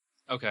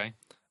 Okay.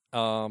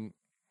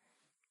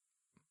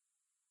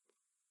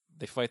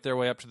 They fight their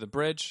way up to the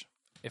bridge.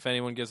 If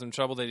anyone gives them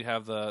trouble, they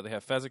have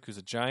Fezzik, who's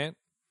a giant.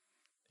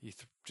 He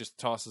just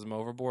tosses them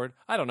overboard.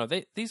 I don't know.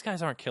 These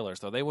guys aren't killers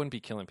though. They wouldn't be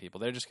killing people.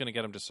 They're just going to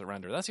get them to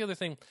surrender. That's the other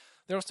thing.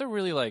 They're also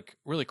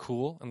really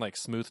cool and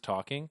smooth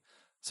talking.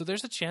 So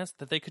there's a chance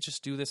that they could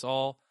just do this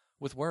all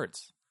with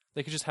words.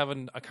 They could just have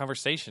a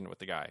conversation with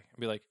the guy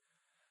and be like,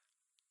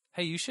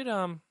 "Hey, you should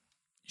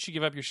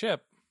give up your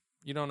ship.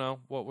 You don't know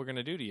what we're going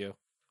to do to you.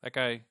 That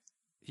guy,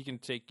 he can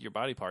take your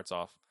body parts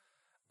off."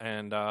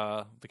 And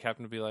the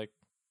captain would be like,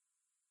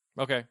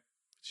 "Okay,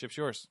 ship's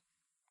yours."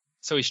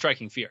 So he's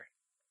striking fear.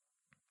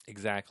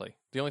 Exactly.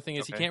 The only thing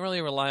is he can't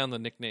really rely on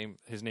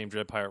his name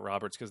Dread Pirate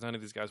Roberts, because none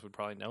of these guys would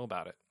probably know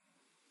about it.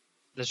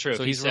 That's true.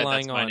 So he's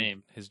relying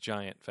on his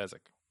giant Fezzik.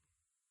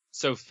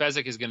 So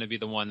Fezzik is going to be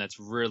the one that's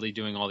really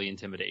doing all the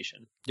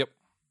intimidation. Yep.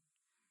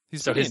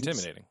 He's pretty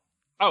intimidating.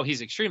 Oh,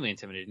 he's extremely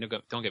intimidating. No,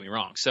 don't get me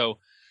wrong. So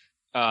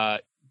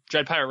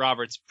Dread Pirate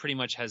Roberts pretty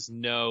much has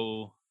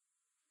no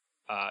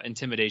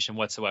intimidation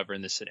whatsoever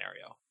in this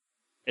scenario.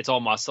 It's all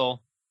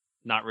muscle,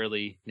 not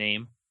really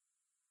name.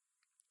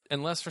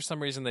 Unless for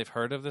some reason they've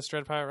heard of this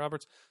Dread Pirate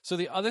Roberts. So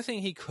the other thing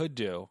he could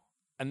do,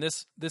 and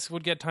this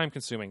would get time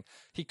consuming,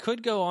 he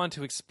could go on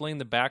to explain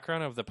the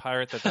background of the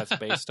pirate that's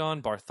based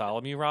on,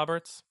 Bartholomew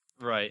Roberts.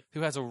 Right.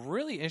 Who has a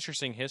really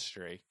interesting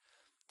history.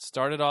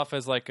 Started off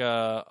as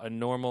a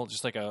normal,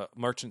 just like a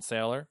merchant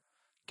sailor,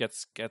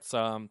 gets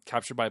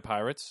captured by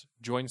pirates,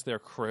 joins their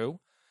crew.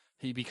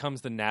 He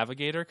becomes the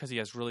navigator because he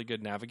has really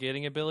good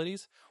navigating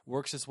abilities,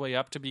 works his way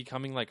up to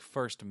becoming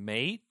first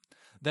mate.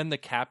 Then the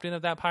captain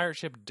of that pirate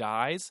ship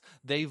dies.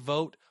 They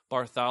vote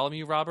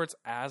Bartholomew Roberts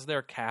as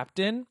their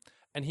captain,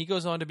 and he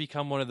goes on to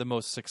become one of the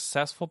most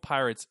successful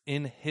pirates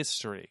in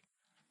history,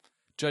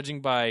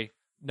 judging by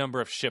number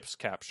of ships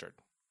captured.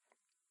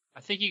 I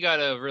think you got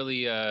to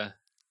really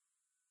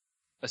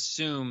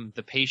assume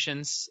the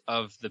patience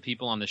of the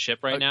people on the ship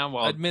right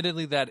now.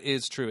 Admittedly, that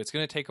is true. It's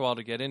going to take a while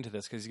to get into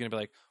this because he's going to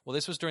be like, well,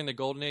 this was during the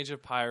golden age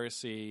of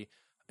piracy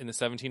in the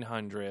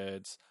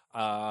 1700s.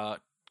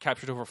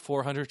 Captured over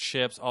 400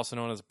 ships, also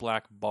known as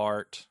Black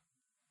Bart.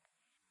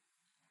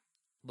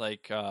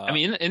 I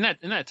mean, in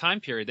that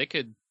time period, they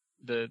could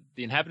the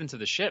inhabitants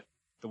of the ship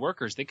the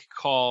workers, they could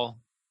call,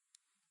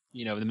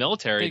 the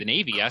military, the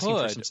Navy, asking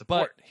for some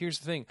support. But here's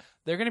the thing: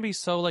 they're going to be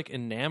so like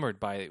enamored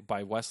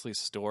by Wesley's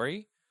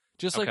story.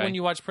 Just like Okay. when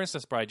you watch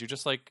Princess Bride, you're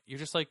just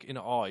like in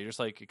awe. You're just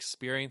like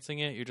experiencing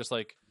it. You're just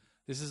like,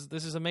 this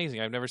is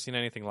amazing. I've never seen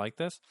anything like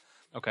this.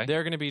 Okay.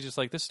 They're going to be just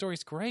like, this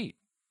story's great.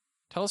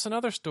 Tell us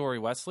another story,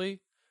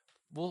 Wesley.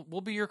 We'll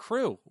be your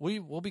crew.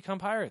 We'll become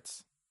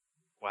pirates.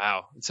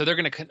 Wow. So they're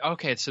going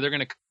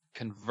to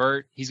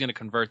convert. He's going to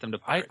convert them to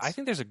pirates. I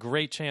think there's a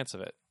great chance of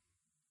it.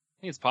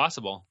 I think it's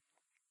possible.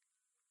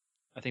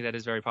 I think that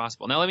is very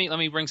possible. Now let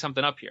me bring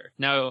something up here.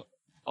 Now,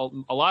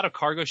 a lot of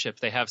cargo ships,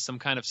 they have some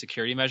kind of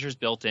security measures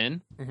built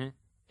in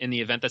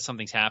the event that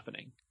something's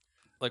happening.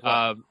 Like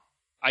what?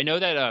 I know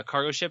that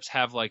cargo ships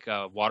have like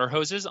water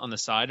hoses on the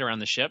side around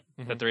the ship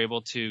that they're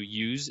able to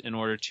use in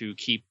order to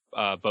keep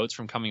boats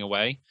from coming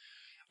away.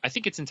 I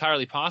think it's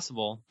entirely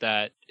possible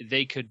that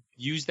they could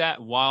use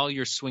that while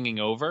you're swinging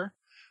over,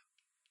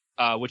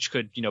 which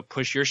could,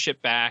 push your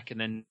ship back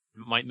and then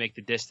might make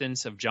the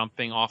distance of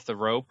jumping off the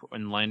rope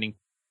and landing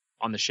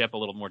on the ship a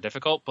little more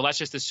difficult. But let's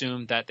just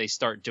assume that they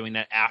start doing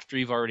that after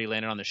you've already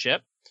landed on the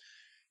ship.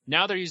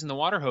 Now they're using the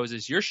water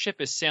hoses. Your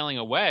ship is sailing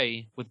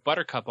away with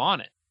Buttercup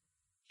on it.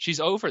 She's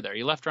over there.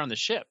 You left her on the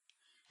ship.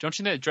 Don't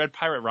you think that Dread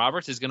Pirate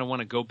Roberts is going to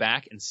want to go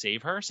back and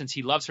save her since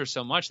he loves her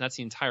so much? And that's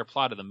the entire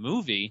plot of the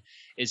movie,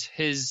 is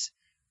his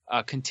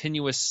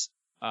continuous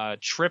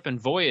trip and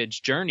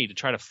voyage journey to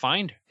try to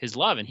find his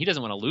love, and he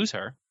doesn't want to lose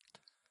her.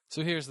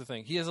 So here's the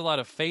thing: he has a lot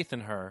of faith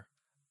in her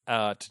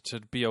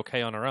to be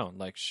okay on her own.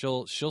 Like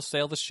she'll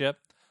sail the ship.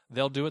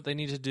 They'll do what they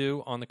need to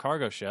do on the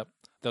cargo ship.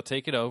 They'll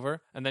take it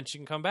over, and then she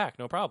can come back,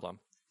 no problem.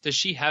 Does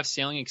she have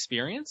sailing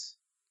experience?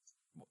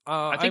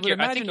 I would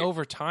imagine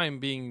over time,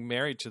 being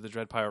married to the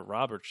Dread Pirate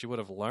Robert, she would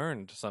have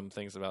learned some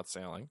things about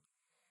sailing.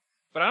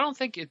 But I don't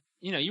think it.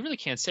 You really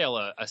can't sail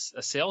a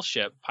sail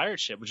ship,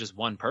 pirate ship, with just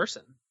one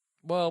person.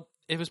 Well,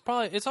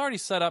 it's already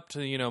set up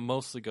to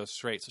mostly go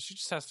straight, so she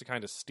just has to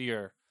kind of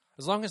steer.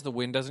 As long as the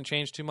wind doesn't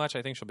change too much,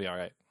 I think she'll be all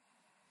right.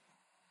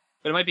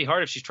 But it might be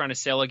hard if she's trying to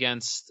sail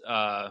against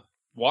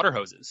water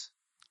hoses.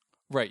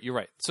 Right, you're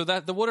right. So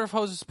that the water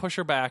hoses push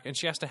her back, and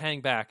she has to hang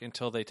back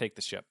until they take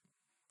the ship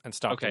and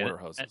stop the water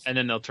hoses. And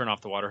then they'll turn off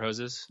the water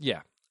hoses?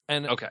 Yeah.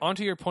 And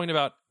onto your point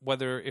about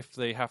if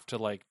they have to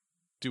like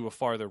do a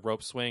farther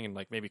rope swing and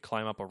like maybe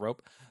climb up a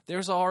rope,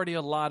 there's already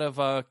a lot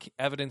of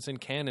evidence in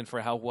canon for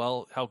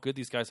how good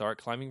these guys are at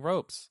climbing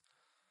ropes.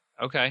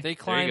 Okay. They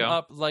climb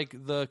up like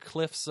the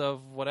cliffs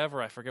of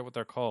whatever, I forget what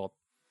they're called.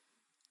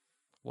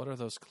 What are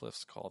those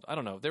cliffs called? I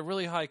don't know. They're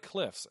really high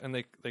cliffs, and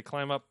they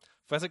climb up.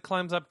 Fezzik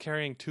climbs up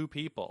carrying 2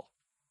 people.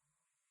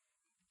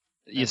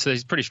 Yeah, so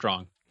he's pretty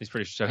strong.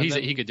 So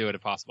he could do it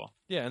if possible.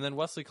 Yeah, and then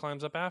Wesley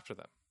climbs up after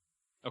them.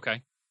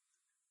 Okay.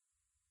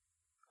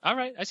 All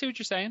right, I see what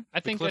you're saying. I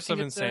think Cliffs of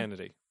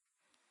Insanity.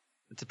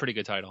 It's a pretty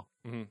good title.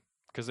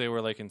 Because they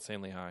were like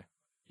insanely high.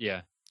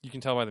 Yeah. You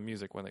can tell by the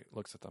music when it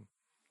looks at them.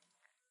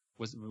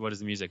 What is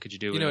the music? Could you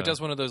do? It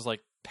does one of those like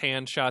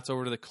pan shots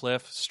over to the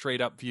cliff,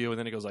 straight up view, and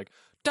then it goes like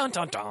dun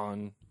dun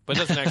dun. But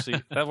it doesn't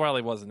actually. That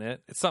probably wasn't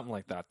it. It's something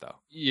like that though.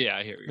 Yeah,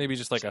 I hear you. Maybe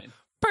just like a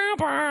bow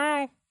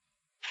bow.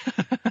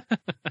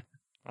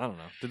 I don't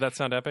know. Did that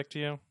sound epic to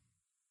you?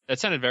 That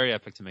sounded very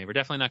epic to me. We're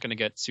definitely not going to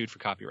get sued for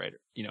copyright,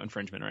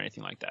 infringement or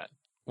anything like that.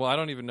 Well, I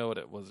don't even know what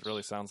it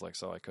really sounds like,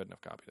 so I couldn't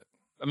have copied it.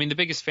 I mean, the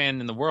biggest fan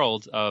in the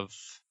world of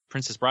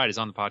Princess Bride is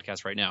on the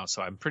podcast right now,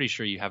 so I'm pretty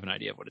sure you have an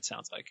idea of what it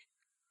sounds like.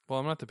 Well,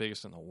 I'm not the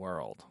biggest in the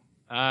world.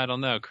 I don't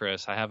know,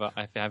 Chris. I have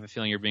a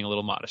feeling you're being a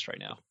little modest right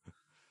now.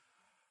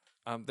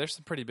 There's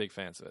some pretty big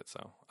fans of it,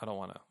 so I don't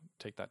want to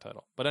take that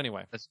title. But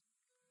anyway.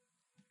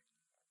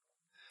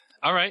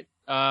 All right.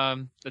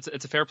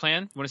 It's a fair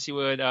plan. Want to see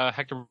what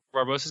Hector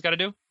Barbossa's got to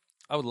do?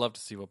 I would love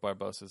to see what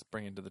Barbossa's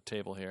bringing to the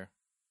table here.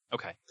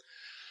 Okay.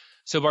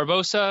 So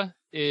Barbossa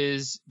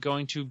is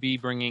going to be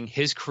bringing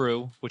his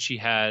crew, which he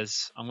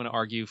has, I'm going to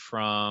argue,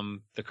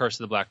 from The Curse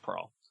of the Black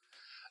Pearl.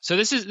 So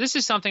this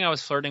is something I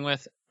was flirting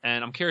with,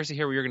 and I'm curious to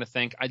hear what you're going to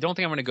think. I don't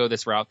think I'm going to go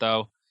this route,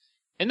 though.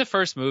 In the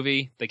first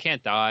movie, they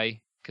can't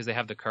die because they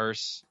have the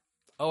curse.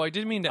 Oh, I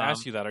did mean to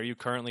ask you that. Are you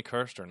currently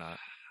cursed or not?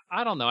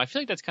 I don't know. I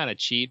feel like that's kind of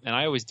cheap, and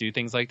I always do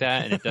things like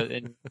that, and it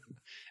doesn't,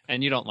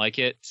 and you don't like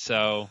it.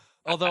 So,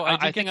 although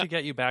I did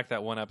get you back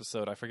that one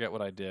episode, I forget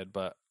what I did,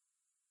 but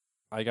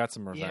I got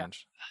some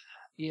revenge.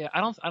 Yeah,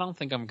 I don't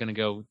think I'm going to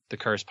go the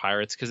Cursed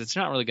Pirates because it's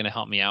not really going to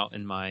help me out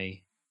in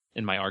my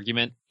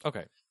argument.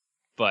 Okay.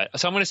 But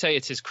so I'm going to say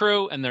it's his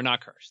crew, and they're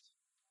not cursed.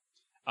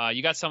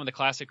 You got some of the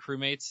classic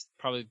crewmates.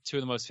 Probably 2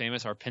 of the most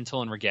famous are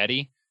Pintle and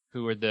Rigetti,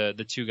 who are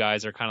the 2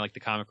 guys are kind of like the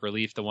comic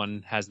relief. The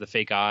one has the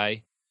fake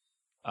eye,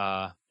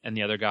 and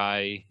the other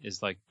guy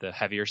is like the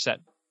heavier set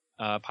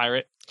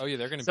pirate. Oh yeah,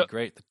 they're going to be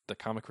great. The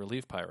comic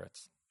relief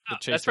pirates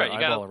that chase their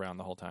eyeball around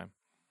the whole time.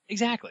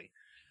 Exactly.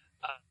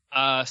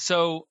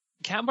 So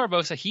Captain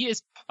Barbossa, he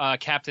is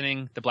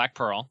captaining the Black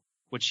Pearl,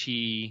 which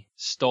he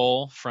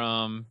stole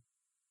from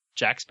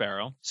Jack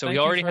Sparrow. So Thank he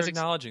already you for has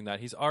acknowledging that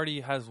he's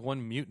already has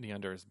 1 mutiny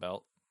under his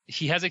belt.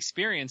 He has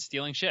experience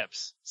stealing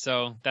ships,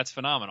 so that's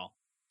phenomenal.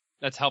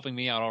 that's helping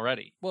me out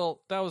already.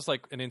 Well, that was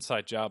like an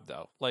inside job,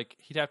 though. Like,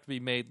 he'd have to be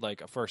made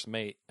like a first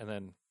mate and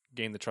then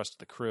gain the trust of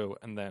the crew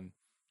and then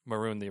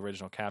maroon the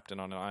original captain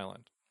on an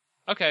island.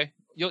 Okay,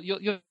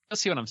 you'll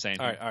see what I'm saying.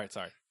 All right,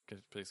 sorry.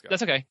 Please go.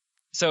 That's okay.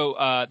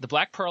 So the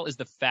Black Pearl is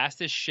the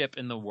fastest ship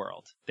in the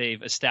world.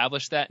 They've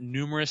established that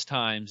numerous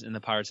times in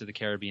the Pirates of the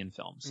Caribbean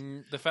films.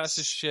 The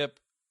fastest ship,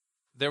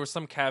 there was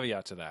some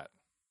caveat to that.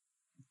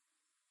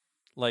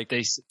 Like,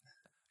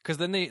 because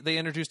then they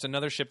introduced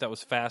another ship that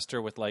was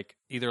faster with like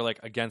either like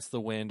against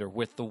the wind or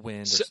with the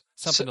wind or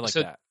something like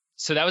that.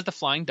 So that was the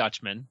Flying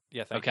Dutchman.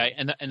 Yeah. Okay,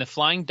 and the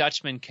Flying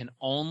Dutchman can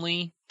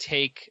only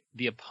take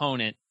the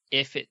opponent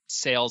if it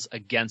sails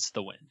against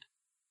the wind.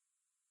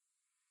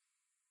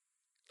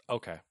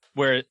 Okay.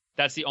 Where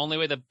that's the only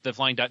way the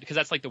Flying Dutchman, because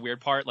that's like the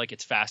weird part. Like,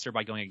 it's faster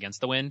by going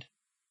against the wind,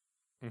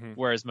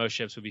 whereas most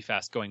ships would be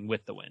fast going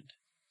with the wind.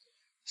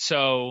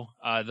 So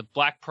the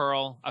Black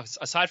Pearl,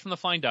 aside from the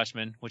Flying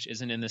Dutchman, which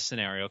isn't in this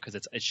scenario because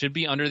it should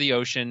be under the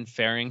ocean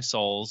ferrying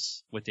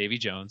souls with Davy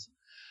Jones,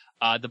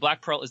 the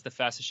Black Pearl is the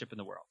fastest ship in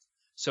the world.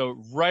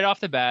 So right off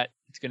the bat,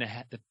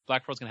 the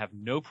Black Pearl's gonna have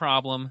no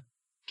problem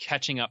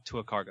catching up to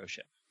a cargo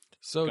ship.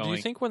 So do you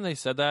think when they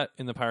said that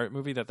in the pirate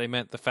movie that they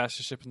meant the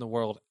fastest ship in the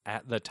world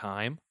at the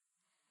time?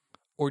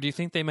 Or do you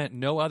think they meant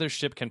no other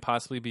ship can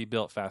possibly be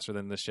built faster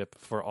than this ship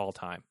for all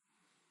time?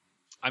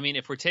 I mean,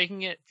 if we're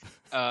taking it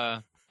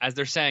as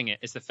they're saying it,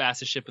 it's the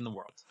fastest ship in the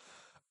world.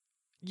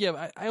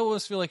 Yeah, I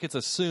always feel like it's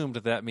assumed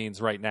that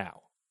means right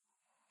now.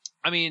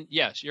 I mean,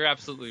 yes, you're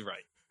absolutely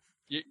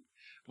right.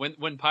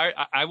 When pirate,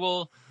 I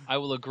will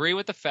agree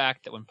with the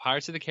fact that when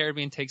Pirates of the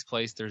Caribbean takes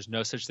place, there's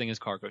no such thing as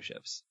cargo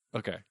ships.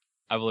 Okay.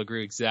 I will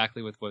agree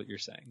exactly with what you're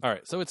saying. All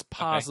right, so it's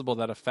possible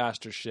that a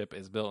faster ship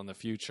is built in the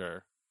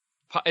future.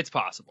 It's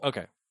possible.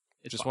 Okay.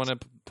 Just want to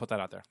put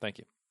that out there. Thank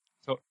you.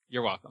 So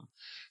you're welcome.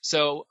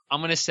 So I'm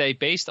going to say,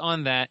 based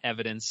on that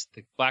evidence,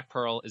 the Black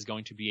Pearl is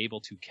going to be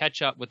able to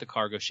catch up with the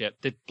cargo ship.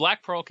 The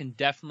Black Pearl can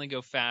definitely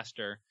go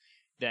faster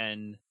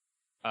than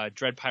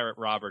Dread Pirate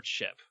Robert's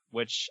ship,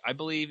 which I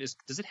believe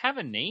does it have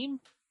a name?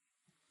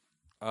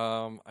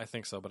 I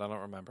think so, but I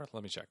don't remember.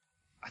 Let me check.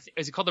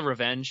 Is it called the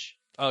Revenge?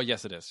 Oh,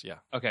 yes, it is. Yeah.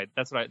 Okay,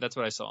 that's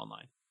what I saw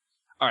online.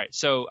 All right,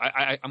 so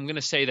I'm going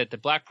to say that the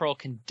Black Pearl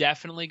can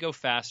definitely go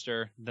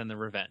faster than the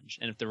Revenge,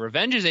 and if the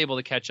Revenge is able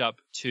to catch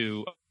up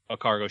to a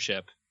cargo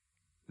ship,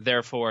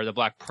 therefore the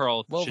Black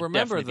Pearl. Well, should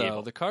remember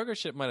though, the cargo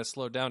ship might have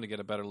slowed down to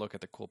get a better look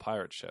at the cool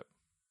pirate ship.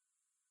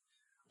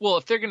 Well,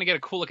 if they're going to get a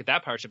cool look at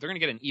that pirate ship, they're going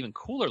to get an even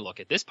cooler look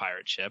at this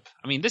pirate ship.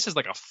 I mean, this is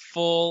like a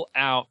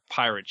full-out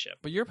pirate ship.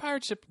 But your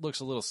pirate ship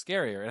looks a little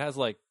scarier. It has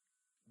like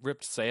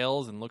ripped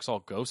sails and looks all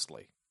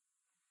ghostly.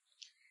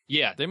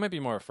 Yeah, they might be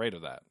more afraid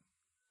of that.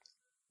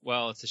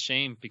 Well, it's a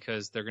shame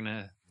because they're going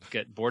to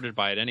get boarded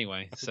by it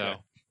anyway. So,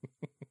 okay.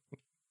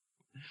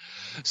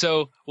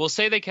 So we'll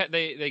say they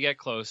get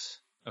close.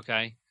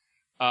 Okay.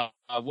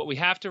 What we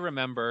have to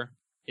remember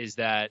is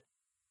that,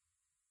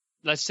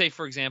 let's say,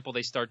 for example,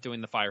 they start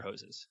doing the fire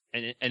hoses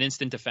and an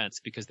instant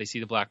defense because they see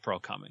the Black Pearl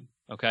coming.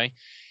 Okay.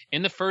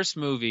 In the first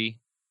movie,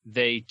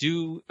 they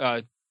do,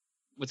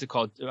 what's it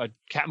called?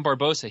 Captain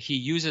Barbossa, he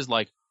uses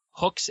like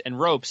hooks and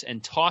ropes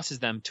and tosses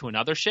them to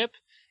another ship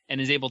and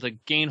is able to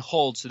gain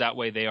hold so that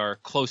way they are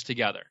close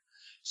together.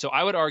 So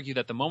I would argue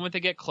that the moment they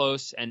get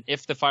close and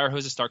if the fire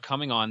hoses start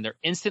coming on, they're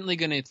instantly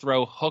going to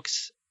throw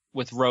hooks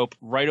with rope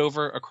right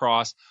over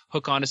across,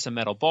 hook onto some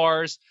metal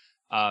bars,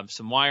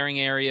 some wiring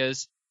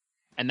areas,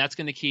 and that's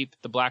going to keep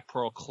the Black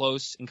Pearl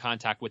close in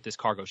contact with this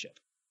cargo ship.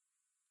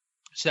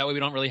 So that way we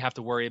don't really have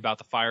to worry about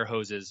the fire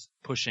hoses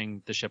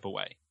pushing the ship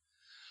away.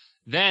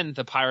 Then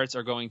the pirates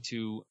are going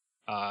to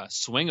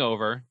swing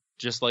over,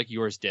 just like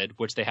yours did,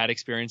 which they had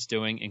experience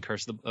doing in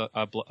Curse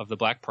of the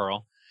Black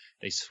Pearl.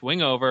 They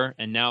swing over,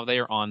 and now they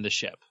are on the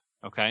ship,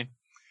 okay?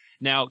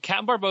 Now,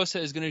 Captain Barbossa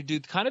is going to do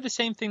kind of the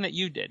same thing that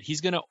you did. He's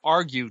going to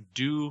argue,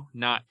 do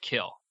not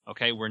kill,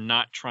 okay? We're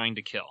not trying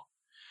to kill.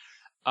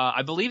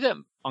 I believe that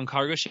on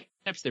cargo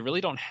ships, they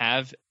really don't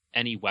have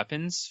any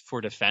weapons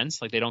for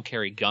defense. Like, they don't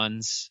carry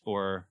guns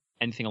or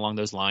anything along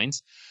those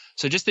lines.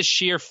 So just the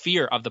sheer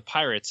fear of the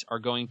pirates are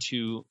going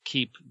to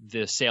keep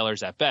the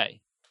sailors at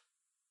bay.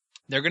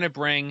 They're going to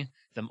bring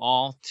them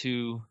all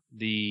to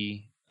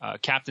the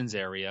captain's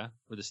area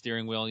where the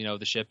steering wheel,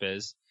 the ship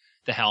is,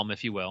 the helm,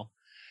 if you will.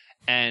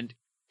 And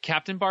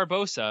Captain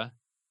Barbossa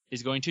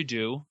is going to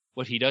do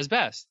what he does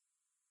best.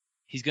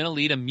 He's going to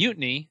lead a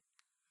mutiny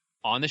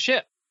on the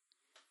ship.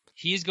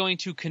 He's going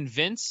to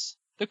convince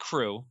the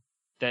crew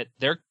that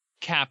their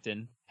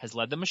captain has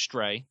led them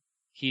astray.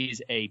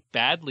 He's a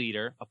bad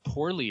leader, a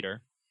poor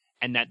leader,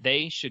 and that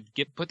they should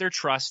put their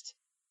trust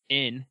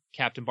in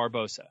Captain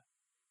Barbossa.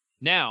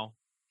 Now,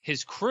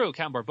 his crew,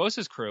 Captain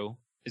Barbossa's crew,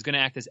 is going to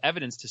act as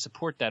evidence to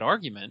support that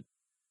argument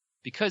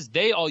because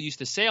they all used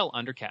to sail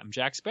under Captain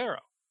Jack Sparrow.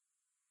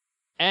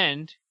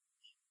 And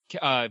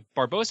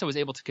Barbossa was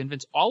able to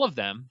convince all of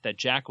them that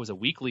Jack was a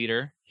weak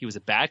leader, he was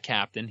a bad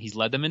captain, he's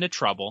led them into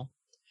trouble,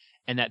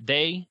 and that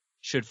they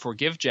should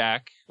forgive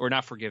Jack, or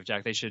not forgive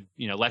Jack, they should,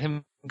 let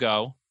him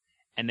go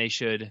and they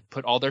should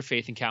put all their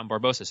faith in Captain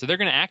Barbossa. So they're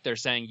going to act there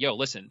saying, yo,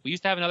 listen, we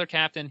used to have another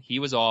captain. He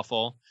was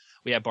awful.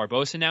 We have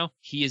Barbossa now.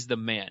 He is the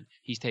man.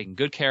 He's taking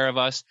good care of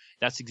us.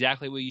 That's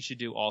exactly what you should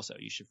do also.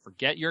 You should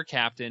forget your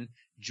captain,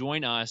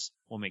 join us.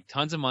 We'll make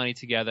tons of money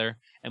together,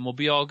 and we'll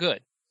be all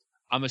good.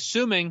 I'm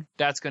assuming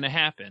that's going to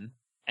happen.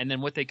 And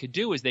then what they could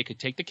do is they could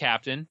take the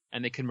captain,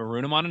 and they could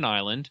maroon him on an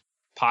island,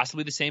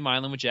 possibly the same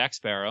island with Jack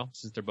Sparrow,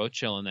 since they're both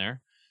chilling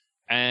there.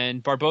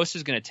 And Barbossa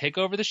is going to take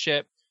over the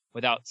ship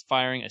without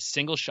firing a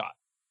single shot.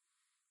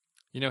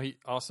 You know, he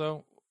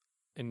also,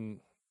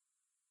 in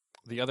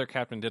the other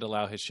captain did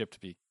allow his ship to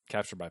be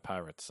captured by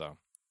pirates, so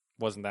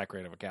wasn't that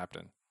great of a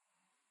captain.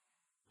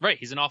 Right,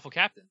 he's an awful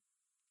captain.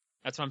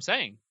 That's what I'm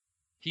saying.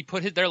 He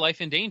put their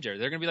life in danger.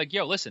 They're going to be like,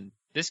 yo, listen,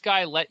 this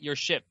guy let your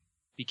ship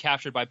be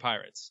captured by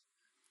pirates.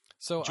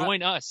 So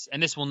join us,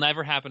 and this will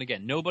never happen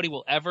again. Nobody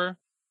will ever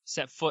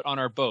set foot on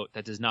our boat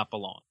that does not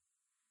belong.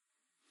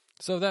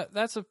 So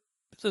that's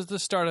the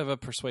start of a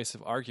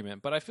persuasive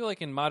argument, but I feel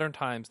like in modern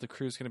times, the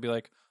crew's going to be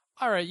like,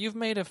 all right, you've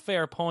made a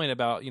fair point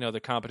about, the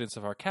competence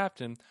of our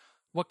captain.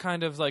 What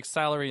kind of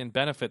salary and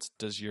benefits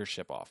does your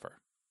ship offer?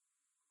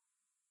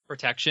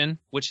 Protection,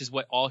 which is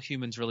what all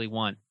humans really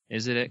want.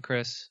 Isn't it,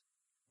 Chris?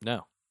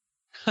 No.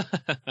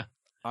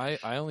 I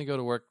only go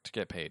to work to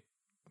get paid.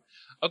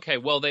 Okay,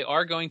 well, they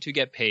are going to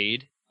get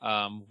paid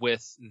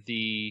with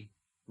the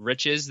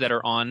riches that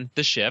are on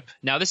the ship.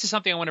 Now, this is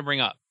something I want to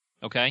bring up,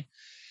 okay?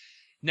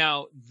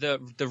 Now,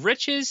 the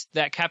riches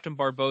that Captain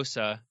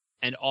Barbossa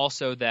and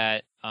also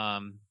that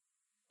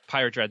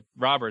Pirate Dread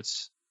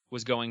Roberts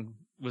was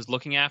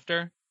looking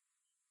after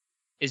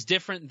is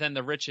different than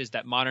the riches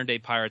that modern day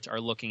pirates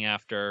are looking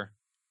after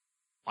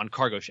on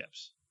cargo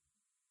ships.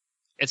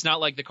 It's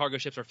not like the cargo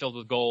ships are filled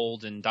with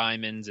gold and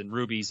diamonds and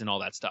rubies and all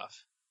that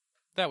stuff.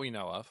 That we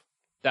know of.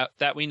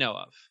 That we know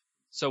of.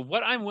 So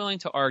what I'm willing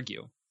to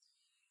argue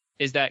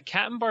is that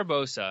Captain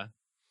Barbossa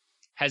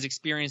has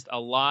experienced a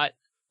lot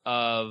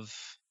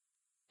of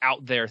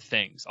out there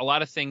things, a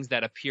lot of things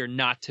that appear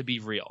not to be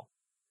real.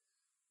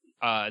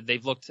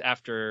 They've looked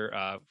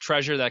after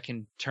treasure that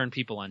can turn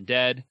people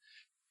undead.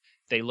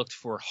 They looked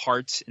for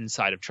hearts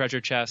inside of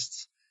treasure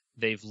chests.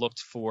 They've looked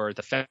for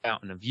the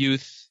Fountain of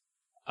Youth.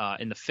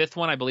 In the fifth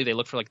one, I believe they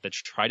looked for the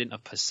Trident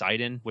of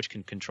Poseidon, which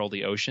can control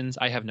the oceans.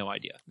 I have no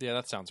idea. Yeah,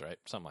 that sounds right.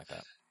 Something like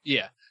that.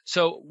 Yeah.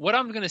 So what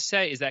I'm going to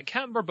say is that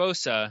Captain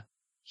Barbossa,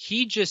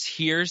 he just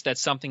hears that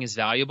something is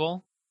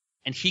valuable,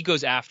 and he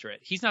goes after it.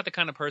 He's not the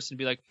kind of person to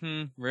be like,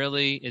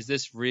 really? Is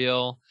this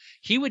real?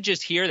 He would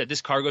just hear that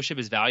this cargo ship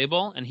is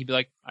valuable, and he'd be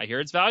like, I hear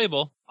it's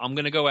valuable. I'm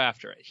going to go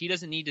after it. He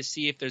doesn't need to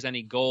see if there's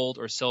any gold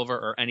or silver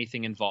or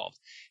anything involved.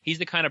 He's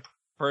the kind of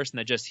person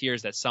that just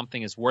hears that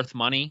something is worth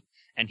money,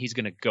 and he's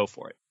going to go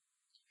for it.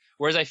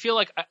 Whereas I feel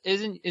like,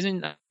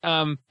 isn't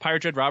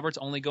Pirate Dread Roberts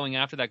only going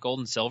after that gold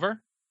and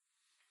silver?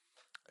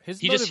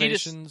 His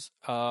motivations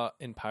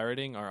in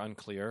pirating are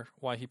unclear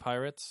why he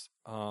pirates.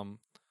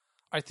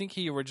 I think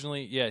he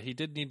originally, he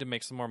did need to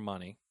make some more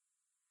money.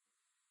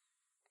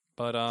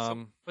 But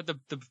but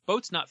the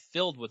boat's not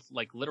filled with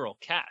literal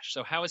cash.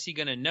 So how is he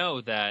going to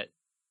know that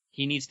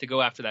he needs to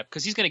go after that?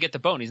 Because he's going to get the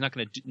boat and he's not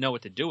going to know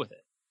what to do with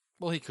it.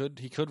 Well, he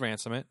could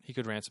ransom it. He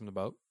could ransom the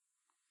boat.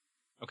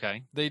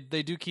 Okay. They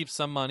do keep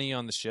some money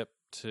on the ship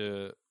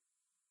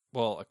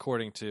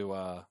according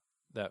to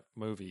that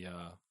movie,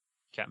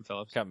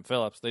 Captain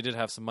Phillips, they did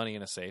have some money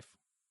in a safe.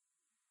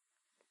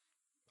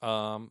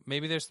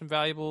 Maybe there's some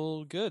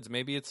valuable goods.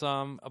 Maybe it's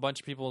a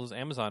bunch of people's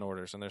Amazon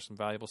orders and there's some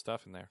valuable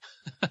stuff in there.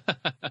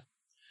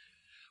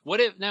 What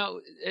if now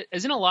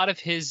isn't a lot of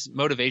his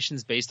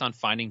motivations based on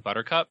finding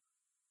Buttercup?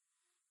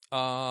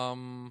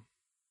 Sure.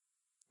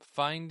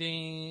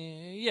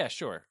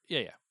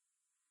 Yeah.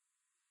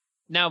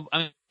 Now,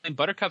 I mean,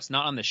 Buttercup's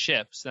not on the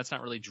ship, so that's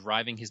not really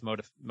driving his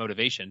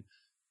motivation.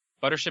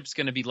 Buttership's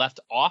going to be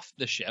left off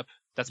the ship.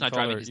 That's not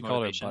driving his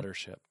motivation. You call her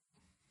Buttership.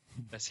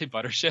 Did I say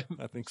Buttership?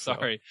 I think so.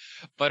 Sorry.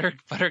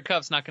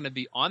 Buttercup's not going to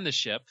be on the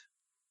ship.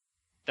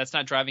 That's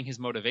not driving his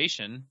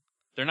motivation.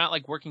 They're not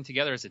working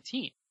together as a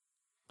team.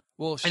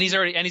 Well, and he's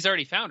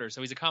already found her,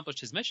 so he's accomplished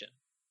his mission.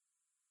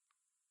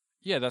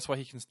 Yeah, that's why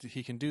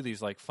he can do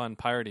these fun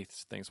piratey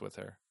things with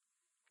her.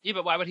 Yeah,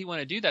 but why would he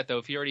want to do that though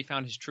if he already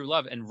found his true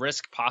love and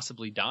risk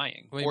possibly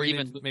dying or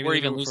even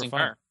losing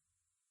her?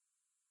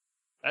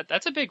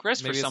 That's a big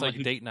risk for someone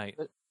who date night.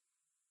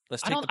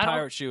 Let's take the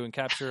pirate shoe and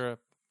capture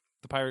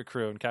the pirate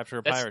crew and capture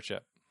a pirate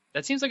ship.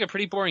 That seems like a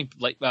pretty boring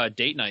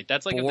date night.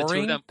 That's boring? If the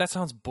two of them. That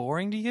sounds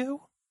boring to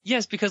you?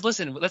 Yes, because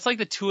listen, that's like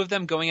the two of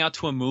them going out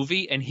to a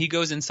movie and he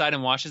goes inside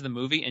and watches the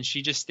movie and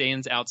she just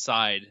stands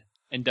outside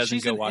and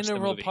doesn't go watch the movie. She's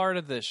an integral part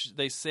of this.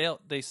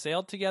 They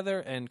sailed together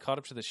and caught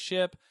up to the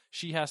ship.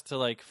 She has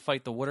to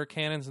fight the water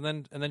cannons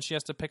and then she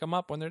has to pick them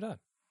up when they're done.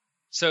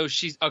 So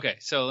she's okay.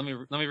 So let me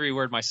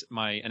reword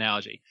my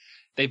analogy.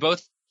 They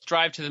both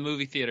drive to the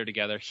movie theater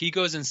together. He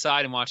goes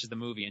inside and watches the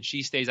movie, and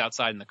she stays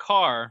outside in the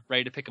car,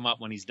 ready to pick him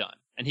up when he's done.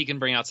 And he can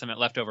bring out some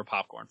leftover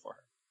popcorn for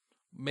her.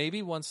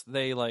 Maybe once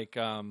they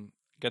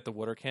get the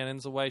water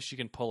cannons away, she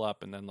can pull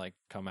up and then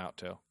come out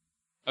too.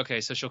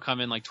 Okay, so she'll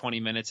come in like 20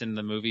 minutes into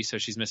the movie, so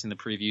she's missing the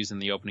previews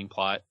and the opening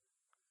plot.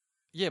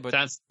 Yeah, but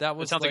that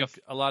was sounds like like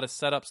a lot of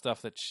setup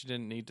stuff that she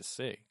didn't need to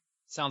see.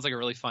 Sounds like a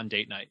really fun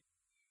date night.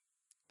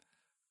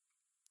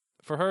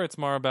 For her, it's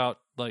more about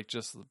like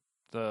just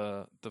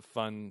the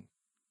fun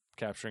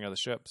capturing of the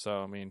ship.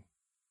 So I mean,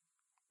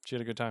 she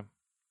had a good time.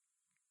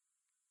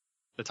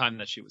 The time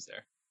that she was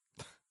there.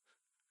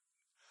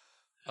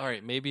 All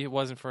right, maybe it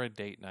wasn't for a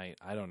date night.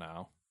 I don't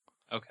know.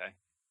 Okay.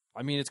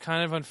 I mean, it's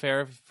kind of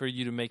unfair for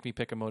you to make me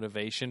pick a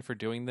motivation for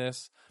doing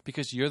this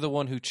because you're the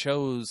one who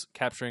chose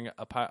capturing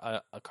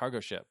a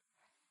cargo ship.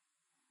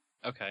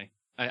 Okay.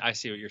 I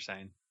see what you're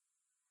saying.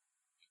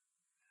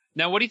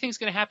 Now, what do you think is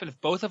going to happen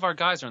if both of our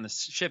guys are on the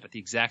ship at the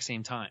exact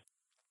same time?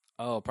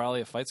 Oh,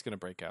 probably a fight's going to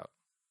break out.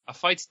 A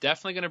fight's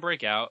definitely going to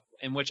break out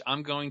in which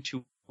I'm going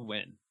to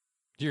win.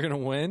 You're going to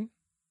win?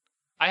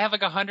 I have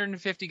like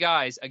 150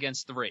 guys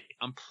against 3.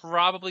 I'm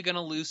probably going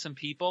to lose some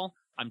people.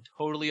 I'm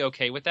totally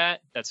okay with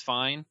that. That's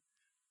fine.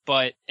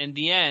 But in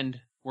the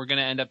end, we're going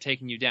to end up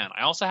taking you down.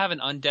 I also have an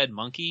undead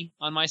monkey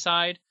on my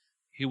side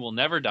who will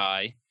never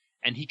die.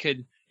 And he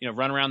could,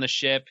 run around the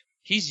ship.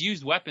 He's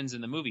used weapons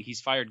in the movie. He's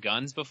fired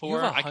guns before.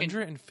 You have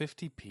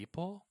 150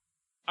 people?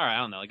 All right, I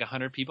don't know, like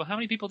 100 people. How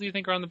many people do you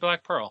think are on the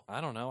Black Pearl?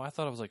 I don't know. I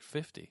thought it was like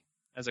 50.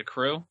 As a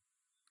crew?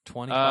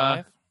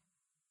 25?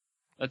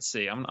 Let's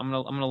see. I'm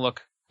gonna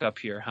look up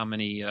here how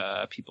many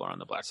people are on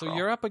the Black Pearl. So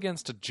you're up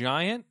against a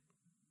giant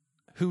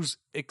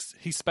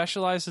he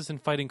specializes in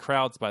fighting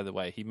crowds, by the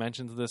way. He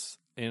mentions this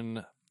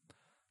in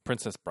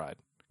Princess Bride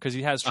because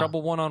he has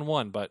trouble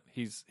one-on-one, but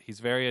he's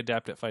very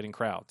adept at fighting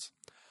crowds.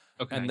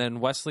 Okay. And then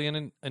Wesley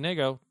and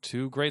Inigo,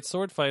 2 great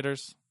sword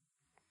fighters.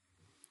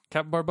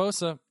 Captain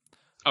Barbossa.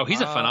 Oh,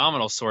 he's a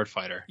phenomenal sword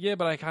fighter. Yeah,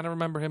 but I kind of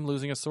remember him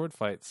losing a sword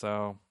fight,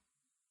 so...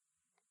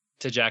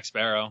 To Jack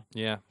Sparrow.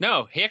 Yeah.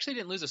 No, he actually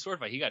didn't lose a sword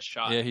fight. He got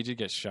shot. Yeah, he did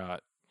get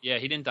shot. Yeah,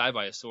 he didn't die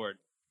by a sword.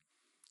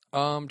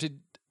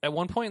 At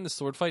one point in the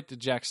sword fight, did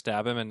Jack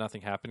stab him and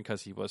nothing happened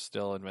because he was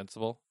still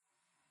invincible?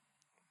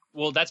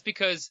 Well, that's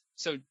because...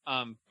 So,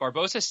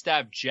 Barbossa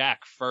stabbed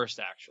Jack first,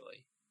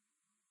 actually.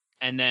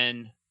 And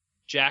then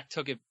Jack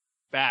took it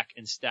back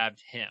and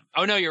stabbed him.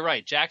 Oh, no, you're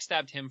right. Jack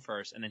stabbed him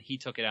first, and then he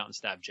took it out and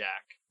stabbed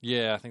Jack.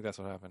 Yeah, I think that's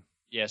what happened.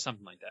 Yeah,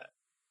 something like that.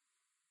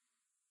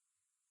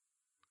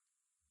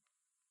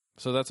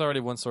 So that's already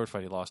one sword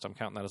fight he lost. I'm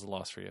counting that as a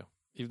loss for you.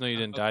 Even though you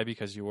didn't die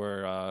because you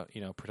were,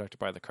 protected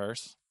by the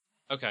curse.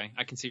 Okay,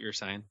 I can see what you're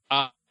saying.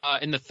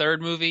 In the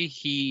third movie,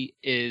 he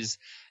is...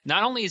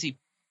 Not only is he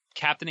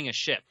captaining a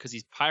ship, because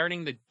he's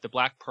pirating the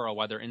Black Pearl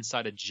while they're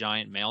inside a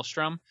giant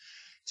maelstrom.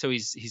 So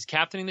he's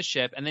captaining the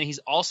ship, and then he's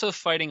also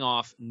fighting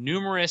off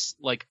numerous,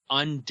 like,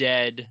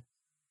 undead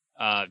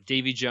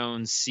Davy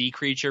Jones sea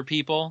creature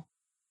people,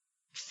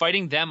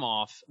 fighting them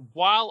off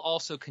while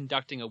also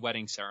conducting a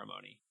wedding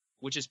ceremony,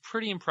 which is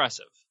pretty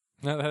impressive.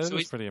 No, that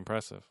is pretty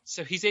impressive.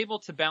 So he's able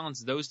to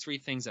balance those 3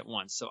 things at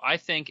once. So I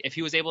think if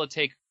he was able to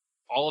take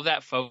all of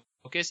that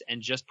focus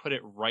and just put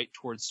it right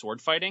towards sword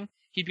fighting,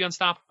 he'd be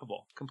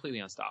unstoppable, completely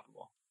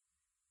unstoppable.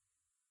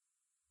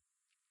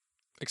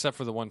 Except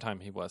for the one time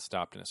he was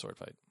stopped in a sword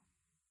fight.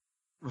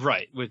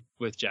 Right,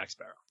 with Jack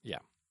Sparrow. Yeah.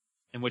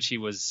 In which he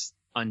was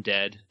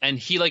undead. And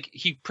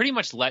he pretty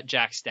much let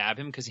Jack stab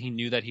him because he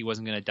knew that he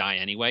wasn't going to die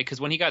anyway. Because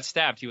when he got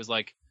stabbed, he was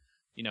like,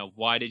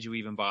 why did you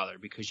even bother?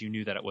 Because you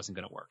knew that it wasn't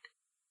going to work.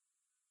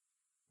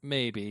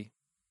 Maybe.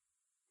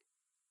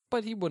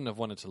 But he wouldn't have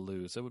wanted to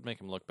lose. It would make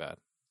him look bad.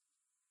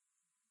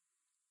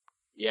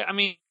 Yeah, I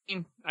mean,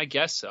 I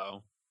guess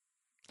so.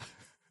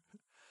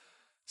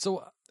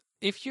 So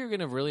if you're going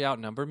to really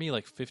outnumber me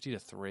like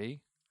 50-3,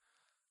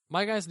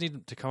 my guys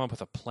need to come up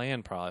with a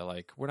plan probably.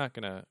 Like, we're not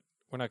going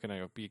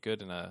to be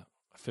good in a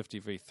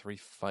 50v3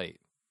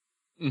 fight.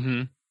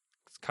 Mm-hmm.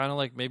 It's kind of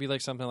like maybe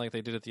like something like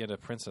they did at the end of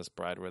Princess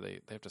Bride where they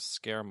have to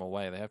scare them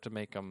away. They have to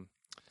make them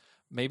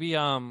maybe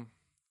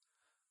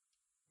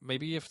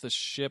if the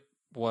ship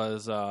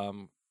was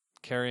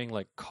carrying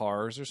like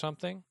cars or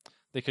something,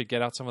 they could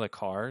get out some of the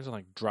cars and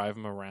like drive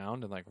them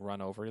around and like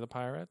run over the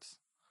pirates.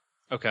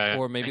 Okay.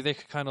 Or maybe they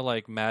could kind of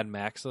like Mad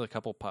Max a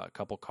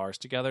couple cars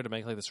together to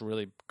make like this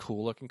really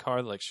cool looking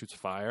car that like shoots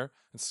fire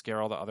and scare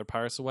all the other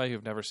pirates away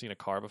who've never seen a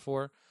car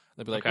before.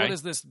 They'll be like, "What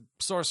is this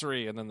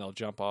sorcery?" And then they'll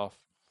jump off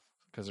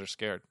because they're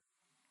scared.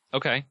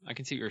 Okay, I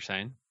can see what you're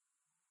saying.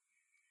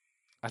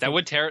 That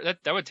would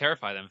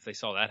terrify them if they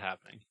saw that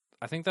happening.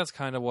 I think that's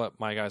kind of what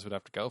my guys would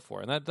have to go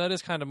for, and that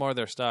is kind of more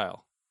their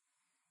style.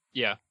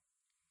 Yeah.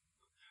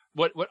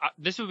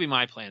 This would be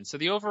my plan. So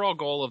the overall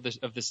goal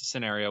of this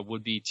scenario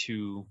would be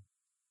to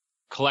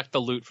collect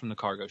the loot from the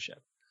cargo ship.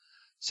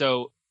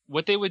 So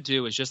what they would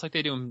do is just like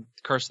they do in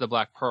Curse of the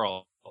Black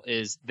Pearl,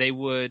 is they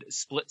would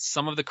split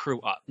some of the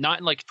crew up, not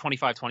in like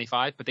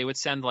 25-25, but they would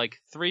send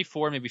like 3,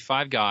 4, maybe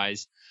 5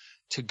 guys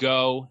to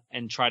go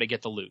and try to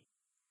get the loot.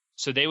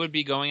 So they would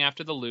be going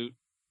after the loot.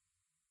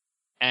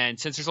 And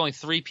since there's only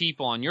 3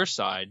 people on your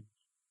side,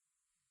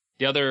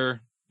 the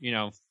other,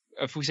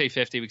 if we say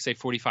 50, we could say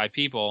 45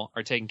 people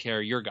are taking care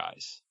of your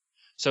guys.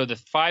 So the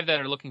 5 that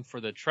are looking for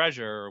the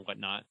treasure or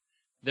whatnot,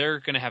 they're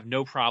going to have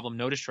no problem,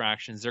 no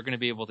distractions. They're going to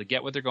be able to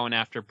get what they're going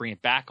after, bring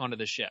it back onto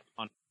the ship,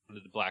 onto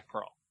the Black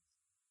Pearl.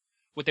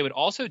 What they would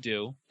also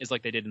do is,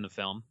 like they did in the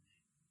film,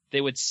 they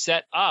would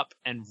set up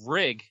and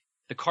rig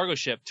the cargo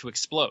ship to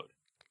explode.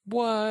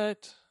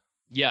 What?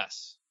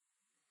 Yes.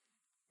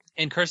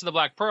 In Curse of the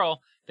Black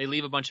Pearl, they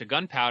leave a bunch of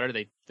gunpowder.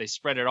 They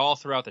spread it all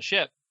throughout the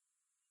ship,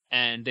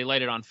 and they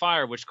light it on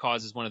fire, which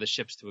causes one of the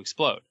ships to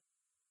explode.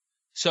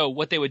 So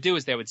what they would do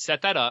is they would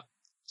set that up.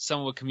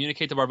 Someone would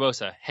communicate to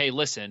Barbossa, hey,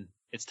 listen,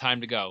 it's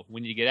time to go.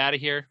 We need to get out of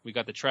here. We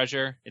got the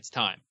treasure. It's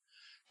time.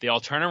 They all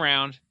turn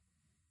around.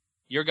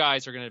 Your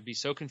guys are going to be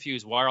so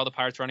confused. Why are all the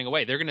pirates running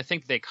away? They're going to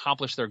think that they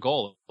accomplished their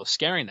goal of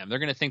scaring them. They're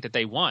going to think that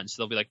they won.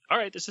 So they'll be like, all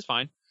right, this is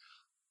fine.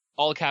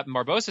 All of Captain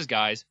Barbossa's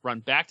guys run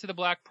back to the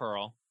Black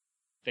Pearl.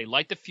 They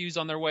light the fuse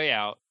on their way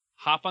out,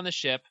 hop on the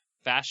ship,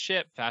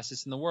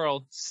 fastest in the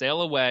world,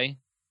 sail away.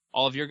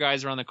 All of your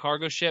guys are on the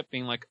cargo ship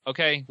being like,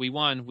 okay, we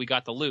won. We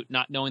got the loot,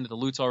 not knowing that the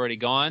loot's already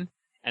gone.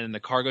 And then the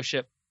cargo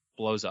ship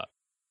blows up.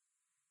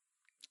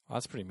 Well,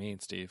 that's pretty mean,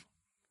 Steve.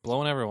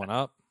 Blowing everyone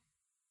up.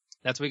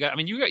 That's what we got. I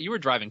mean, you were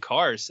driving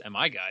cars, and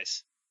my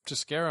guys. To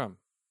scare them.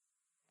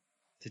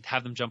 To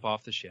have them jump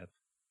off the ship.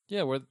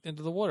 Yeah,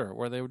 into the water,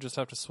 where they would just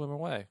have to swim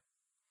away.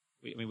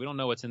 We don't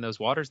know what's in those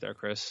waters there,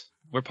 Chris.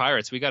 We're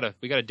pirates. We gotta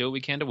do what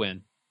we can to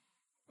win.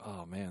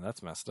 Oh man,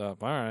 that's messed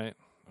up. All right,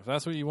 if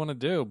that's what you want to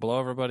do, blow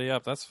everybody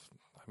up. That's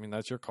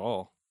your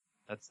call.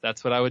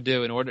 That's what I would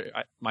do.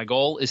 My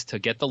goal is to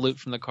get the loot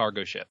from the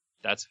cargo ship.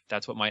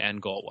 That's what my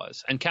end goal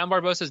was. And Count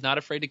Barbossa is not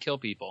afraid to kill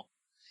people.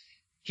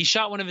 He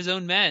shot one of his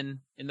own men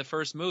in the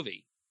first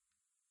movie.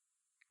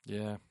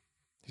 Yeah,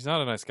 he's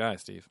not a nice guy,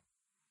 Steve.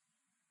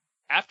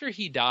 After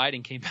he died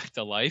and came back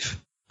to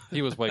life.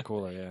 He was way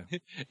cooler, yeah.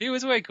 He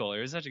was way cooler.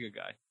 He was such a good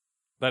guy.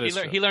 That is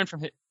true. He learned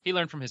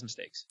from his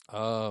mistakes.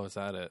 Oh, is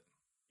that it?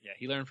 Yeah,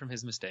 he learned from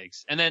his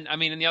mistakes. And then,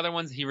 in the other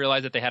ones, he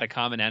realized that they had a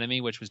common enemy,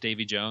 which was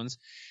Davy Jones,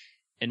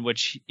 in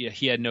which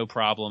he had no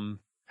problem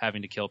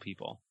having to kill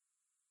people.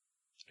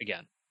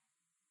 Again.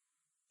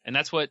 And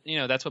that's what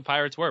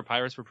pirates were.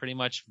 Pirates were pretty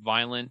much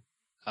violent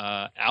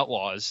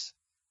outlaws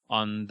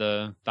on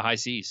the high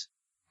seas.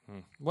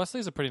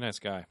 Wesley's a pretty nice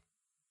guy.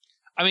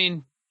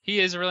 He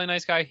is a really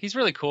nice guy. He's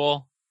really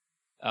cool.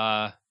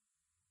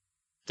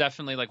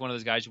 Definitely like one of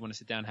those guys you want to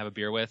sit down and have a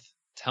beer with.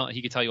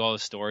 He could tell you all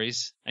his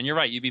stories. And you're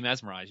right, you'd be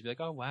mesmerized. You'd be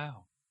like, oh,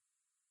 wow.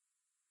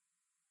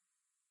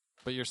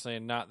 But you're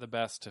saying not the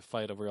best to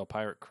fight a real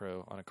pirate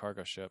crew on a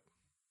cargo ship.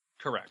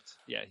 Correct.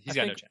 Yeah, he's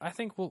got no chance. I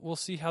think we'll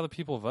see how the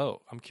people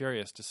vote. I'm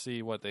curious to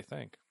see what they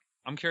think.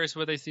 I'm curious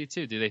what they see,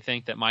 too. Do they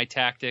think that my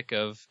tactic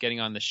of getting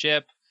on the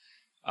ship,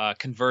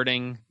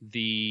 converting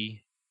the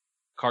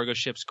cargo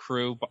ship's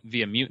crew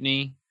via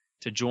mutiny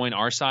to join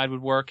our side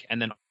would work,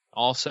 and then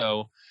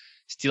also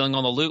stealing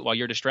all the loot while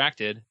you're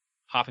distracted,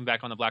 hopping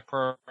back on the Black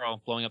Pearl,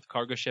 blowing up the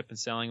cargo ship, and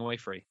sailing away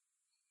free?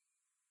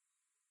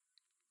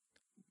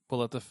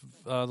 We'll let the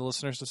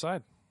listeners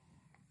decide.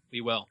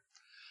 We will.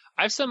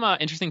 I have some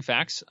interesting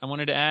facts I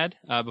wanted to add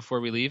before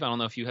we leave. I don't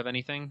know if you have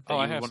anything that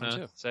you want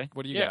to say.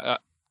 What do you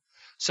got?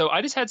 So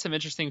I just had some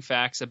interesting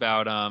facts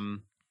about.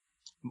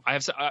 I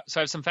have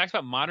some facts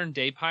about modern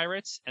day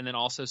pirates, and then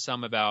also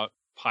some about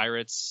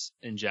pirates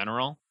in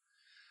general.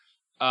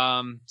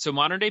 So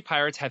modern day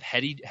pirates have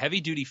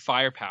heavy duty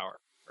firepower,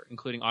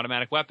 including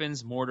automatic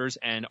weapons, mortars,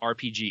 and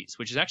RPGs,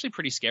 which is actually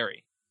pretty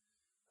scary.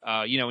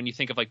 When you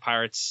think of like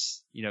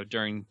pirates,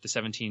 during the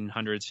 1700s,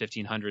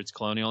 1500s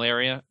colonial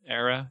era,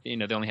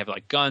 they only have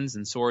like guns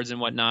and swords and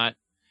whatnot.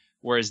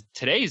 Whereas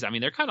today's,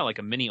 they're kind of like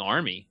a mini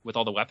army with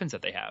all the weapons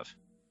that they have.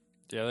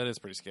 Yeah, that is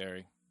pretty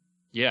scary.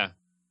 Yeah.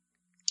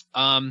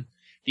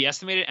 The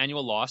estimated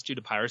annual loss due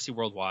to piracy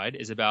worldwide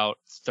is about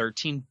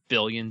 $13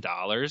 billion,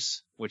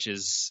 which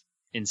is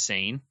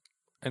insane.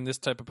 And this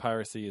type of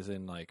piracy is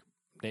in like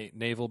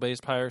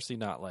naval-based piracy,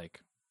 not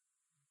like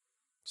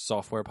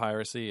software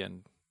piracy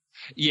and.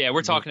 Yeah,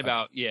 we're talking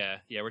about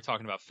we're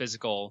talking about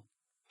physical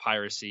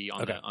piracy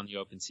on the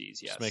open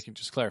seas. Yes,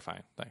 just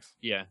clarifying. Thanks.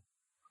 Yeah.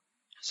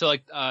 So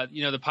like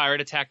the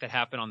pirate attack that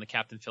happened on the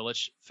Captain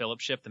Phillips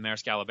ship, the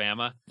Maersk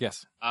Alabama.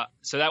 Yes.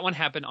 So that one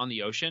happened on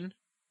the ocean.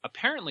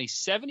 Apparently,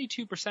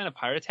 72% of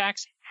pirate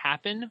attacks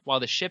happen while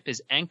the ship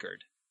is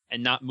anchored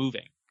and not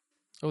moving.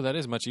 Oh, that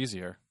is much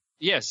easier.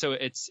 Yeah, so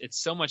it's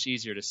so much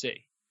easier to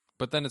see.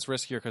 But then it's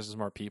riskier because there's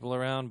more people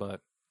around. But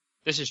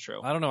this is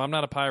true. I don't know. I'm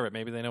not a pirate.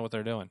 Maybe they know what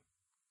they're doing.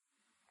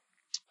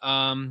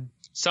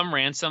 Some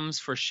ransoms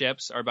for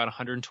ships are about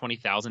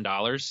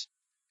 $120,000.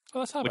 Oh,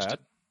 that's not bad.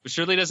 Which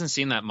really doesn't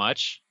seem that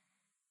much.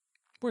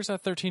 Where's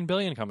that $13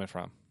 billion coming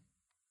from?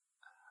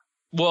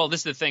 Well, this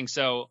is the thing.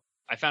 So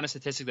I found a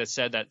statistic that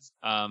said that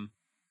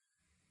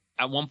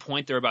at one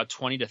point there were about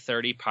 20 to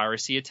 30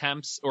 piracy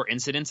attempts or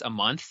incidents a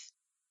month.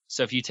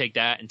 So if you take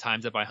that and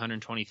times it by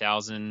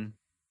 $120,000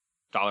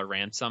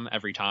 ransom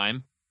every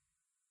time,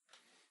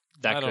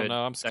 I don't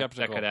know. I'm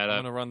skeptical. That could add up.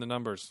 I'm going to run the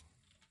numbers.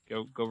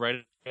 Go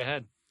right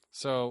ahead.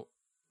 So,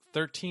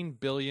 $13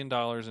 billion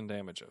in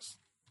damages.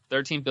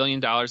 $13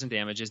 billion in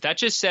damages. That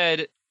just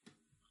said,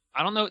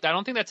 I don't know. I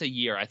don't think that's a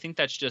year. I think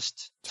that's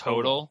just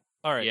total.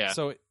 All right. Yeah.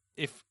 So,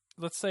 if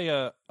let's say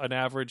an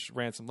average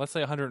ransom. Let's say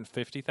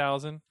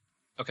 150,000.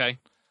 Okay.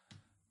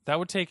 That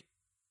would take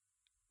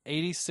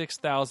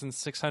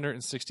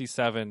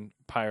 86,667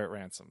 pirate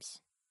ransoms.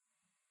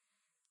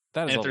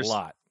 That is a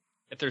lot.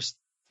 If there's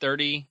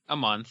 30 a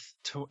month,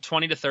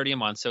 20 to 30 a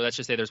month, so let's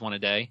just say there's one a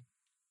day.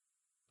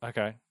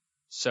 Okay.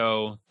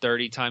 So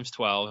 30 times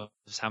 12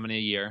 is how many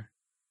a year?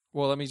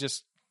 Well, let me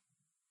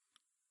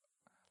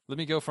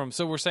go from,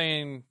 so we're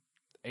saying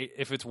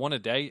if it's one a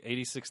day,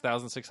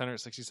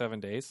 86,667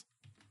 days.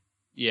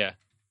 Yeah.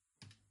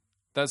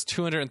 That's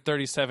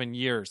 237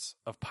 years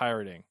of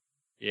pirating.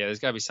 Yeah, there's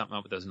got to be something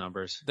up with those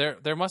numbers.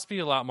 There must be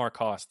a lot more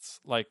costs,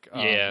 like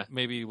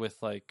maybe with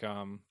like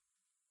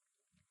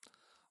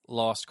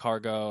lost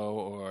cargo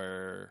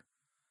or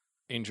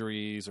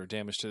injuries or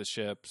damage to the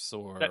ships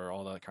or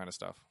all that kind of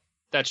stuff.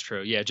 That's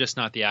true. Yeah, just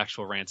not the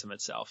actual ransom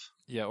itself.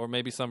 Yeah, or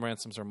maybe some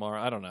ransoms are more.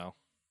 I don't know.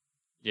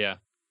 Yeah.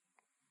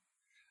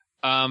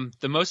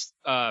 The most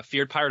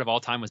feared pirate of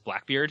all time was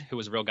Blackbeard, who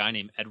was a real guy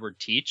named Edward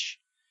Teach.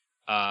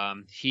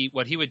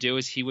 What he would do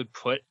is he would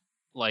put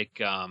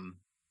like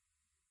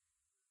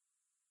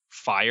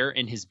fire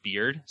in his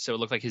beard, so it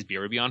looked like his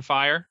beard would be on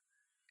fire.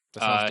 That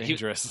sounds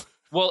dangerous.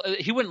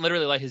 He wouldn't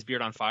literally light his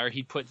beard on fire.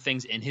 He'd put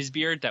things in his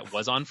beard that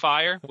was on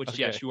fire, which, okay.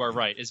 Yes, you are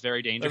right, is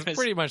very dangerous. It's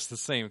pretty much the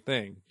same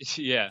thing.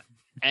 Yeah.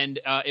 And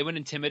it would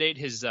intimidate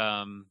his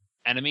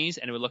enemies,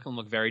 and it would look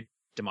very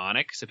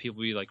demonic, so people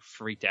would be like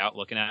freaked out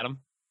looking at him.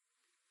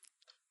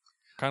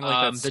 Kind of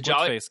like that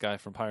split-face guy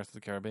from Pirates of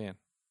the Caribbean.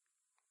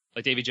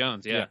 Like Davy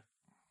Jones, yeah.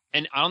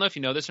 And I don't know if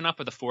you know this or not,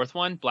 but the fourth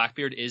one,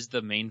 Blackbeard is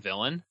the main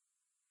villain,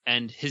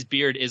 and his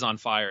beard is on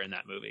fire in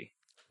that movie.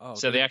 Oh,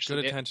 so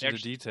good attention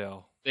to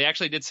detail. They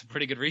actually did some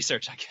pretty good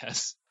research, I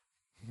guess.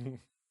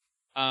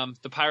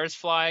 The pirate's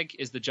flag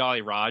is the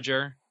Jolly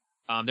Roger.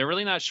 They're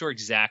really not sure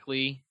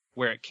exactly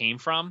where it came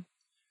from,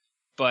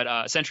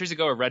 but centuries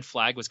ago, a red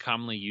flag was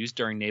commonly used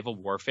during naval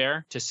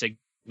warfare to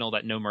signal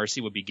that no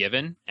mercy would be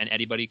given, and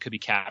anybody could be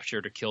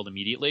captured or killed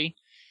immediately.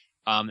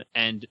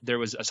 And there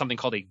was something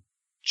called a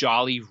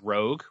Jolly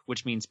Rogue,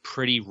 which means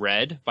pretty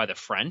red by the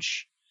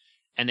French,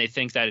 and they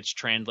think that it's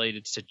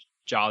translated to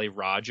Jolly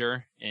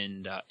Roger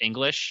in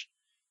English.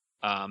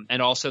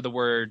 And also the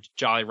word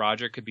Jolly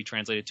Roger could be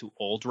translated to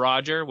Old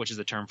Roger, which is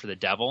a term for the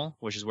devil,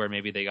 which is where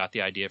maybe they got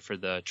the idea for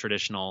the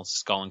traditional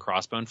skull and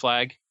crossbone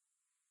flag.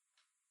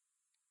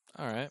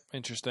 All right.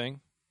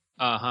 Interesting.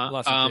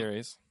 Lots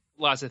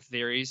of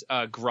theories.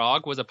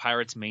 Grog was a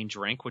pirate's main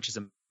drink, which is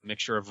a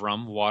mixture of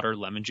rum, water,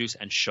 lemon juice,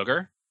 and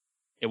sugar.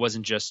 It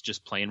wasn't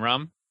just plain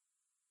rum.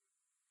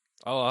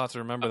 Oh, I'll have to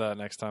remember that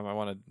next time I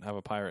want to have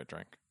a pirate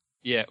drink.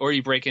 Yeah, or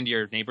you break into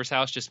your neighbor's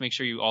house, just make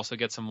sure you also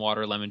get some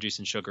water, lemon juice,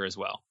 and sugar as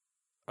well.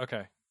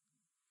 Okay.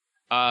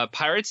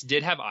 Pirates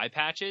did have eye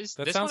patches.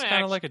 That sounds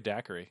kind of like a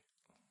daiquiri.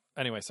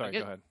 Anyway, sorry,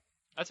 go ahead.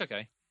 That's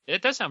okay.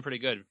 It does sound pretty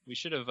good. We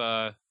should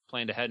have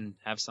planned ahead and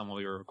have some while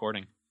we were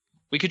recording.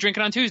 We could drink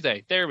it on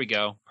Tuesday. There we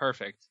go.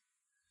 Perfect.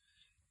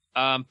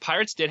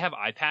 Pirates did have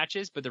eye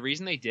patches, but the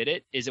reason they did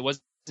it is it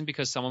wasn't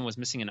because someone was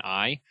missing an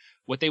eye.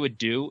 What they would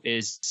do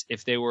is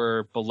if they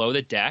were below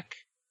the deck,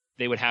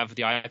 they would have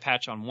the eye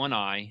patch on one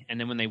eye, and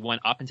then when they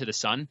went up into the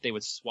sun, they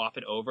would swap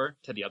it over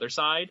to the other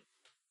side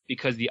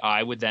because the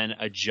eye would then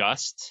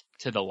adjust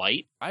to the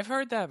light. I've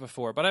heard that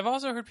before, but I've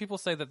also heard people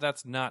say that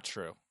that's not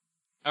true.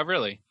 Oh,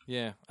 really?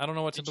 Yeah. I don't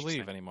know what to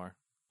believe anymore.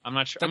 I'm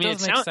not sure. That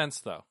does make sense,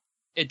 though.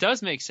 It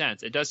does make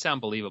sense. It does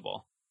sound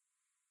believable.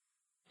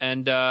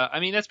 And,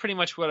 that's pretty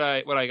much what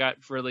I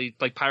got. Really,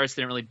 like, pirates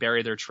didn't really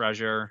bury their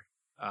treasure.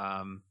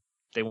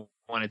 They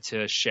wanted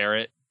to share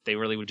it. They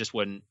really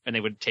wouldn't, and they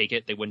would take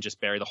it. They wouldn't just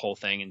bury the whole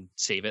thing and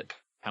save it,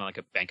 kind of like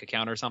a bank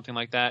account or something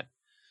like that.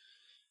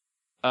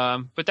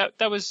 But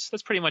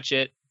that's pretty much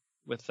it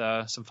with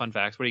some fun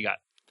facts. What do you got?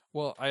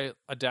 Well,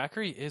 a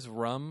daiquiri is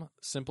rum,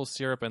 simple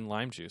syrup, and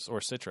lime juice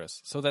or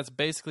citrus. So that's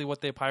basically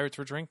what the pirates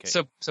were drinking.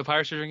 So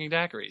pirates were drinking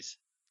daiquiris.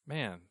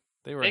 Man,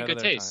 they were ahead of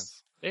their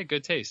times. They had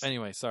good taste.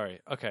 Anyway, sorry.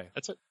 Okay,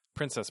 that's it.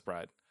 Princess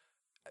Bride.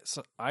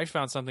 So I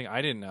found something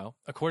I didn't know.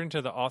 According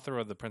to the author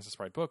of the Princess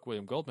Bride book,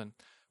 William Goldman,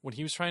 when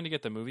he was trying to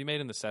get the movie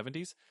made in the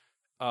 70s,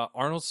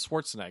 Arnold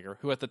Schwarzenegger,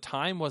 who at the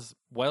time was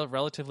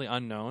relatively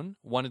unknown,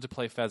 wanted to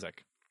play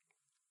Fezzik.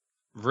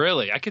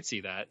 Really? I could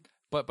see that.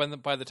 But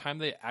by the time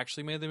they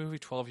actually made the movie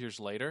 12 years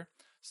later,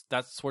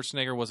 that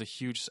Schwarzenegger was a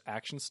huge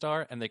action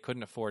star, and they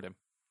couldn't afford him.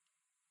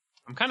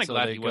 I'm kind of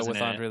glad he wasn't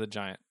with Andre the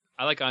Giant.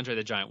 I like Andre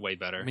the Giant way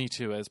better. Me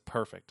too. It's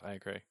perfect. I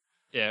agree.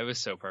 Yeah, it was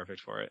so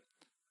perfect for it.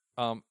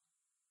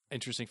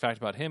 Interesting fact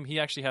about him, he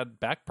actually had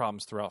back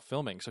problems throughout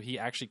filming, so he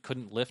actually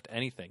couldn't lift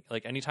anything.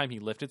 Like, anytime he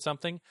lifted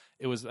something,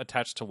 it was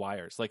attached to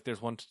wires. Like,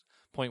 there's one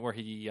point where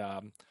he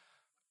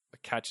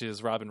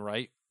catches Robin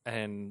Wright,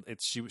 and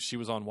she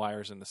was on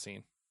wires in the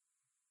scene.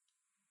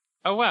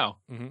 Oh, wow.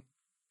 Mm-hmm.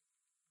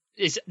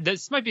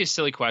 This might be a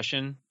silly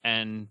question,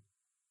 and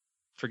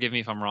forgive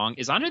me if I'm wrong.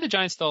 Is Andre the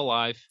Giant still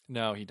alive?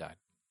 No, he died.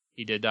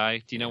 He did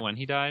die? Do you know when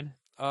he died?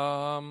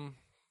 I'm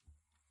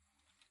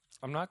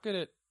not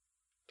good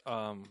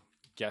at...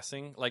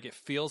 guessing. Like, it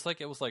feels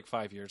like it was like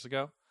 5 years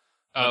ago.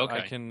 Oh, okay.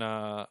 I can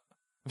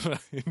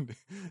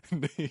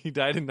He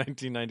died in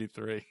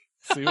 1993.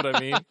 See what I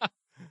mean?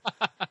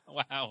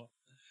 Wow.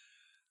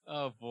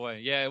 Oh boy.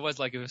 Yeah, it was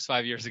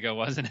 5 years ago,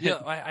 wasn't it?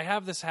 Yeah, I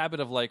have this habit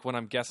of when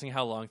I'm guessing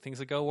how long things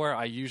ago were,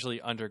 I usually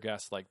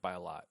underguess by a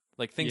lot.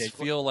 Things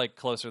feel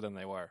closer than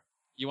they were.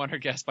 You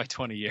underguessed by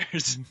 20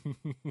 years.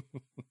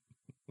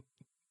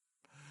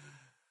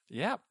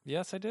 Yeah.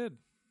 Yes, I did.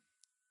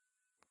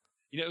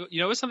 You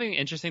know, it was something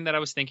interesting that I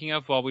was thinking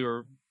of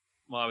while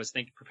I was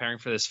preparing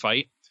for this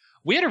fight.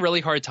 We had a really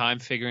hard time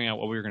figuring out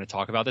what we were going to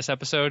talk about this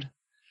episode.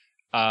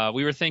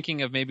 We were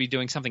thinking of maybe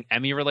doing something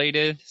Emmy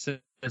related since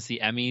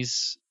the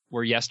Emmys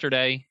were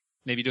yesterday.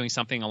 Maybe doing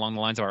something along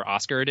the lines of our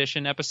Oscar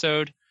edition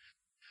episode.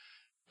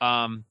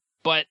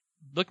 But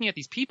looking at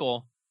these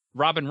people,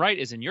 Robin Wright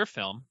is in your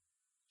film.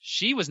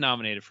 She was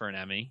nominated for an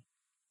Emmy.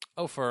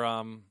 Oh, for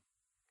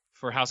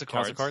House of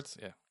Cards. House of Cards,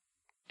 yeah.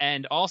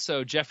 And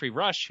also Jeffrey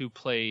Rush, who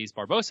plays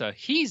Barbossa,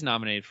 he's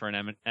nominated for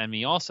an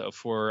Emmy also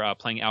for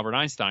playing Albert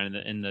Einstein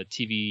in the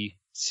TV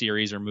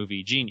series or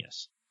movie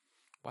Genius.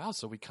 Wow,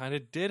 so we kind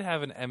of did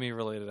have an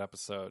Emmy-related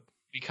episode.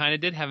 We kind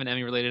of did have an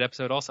Emmy-related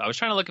episode also. I was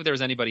trying to look if there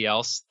was anybody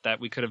else that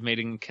we could have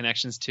made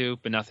connections to,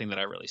 but nothing that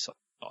I really saw.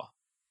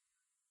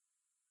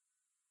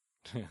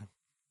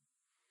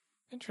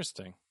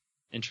 Interesting.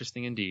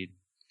 Interesting indeed.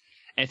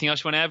 Anything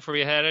else you want to add before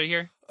we head out of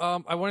here?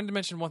 I wanted to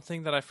mention one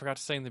thing that I forgot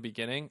to say in the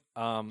beginning.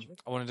 I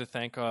wanted to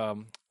thank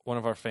one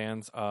of our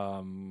fans,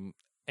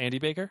 Andy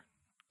Baker.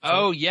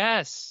 Oh,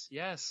 yes.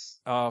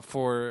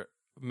 For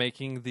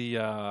making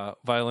the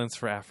Violins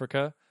for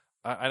Africa.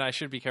 And I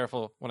should be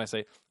careful when I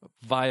say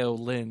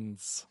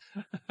violins,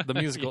 the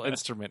musical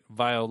instrument,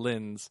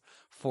 violins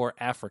for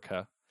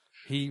Africa.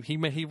 He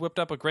whipped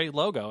up a great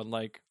logo,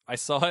 and I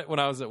saw it when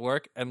I was at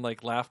work and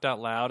laughed out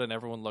loud, and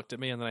everyone looked at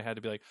me, and then I had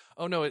to be like,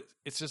 "Oh no,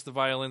 it's just the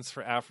Violins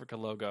for Africa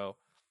logo.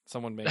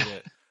 Someone made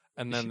it."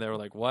 And then they were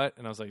like, "What?"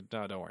 And I was like,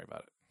 "No, don't worry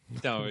about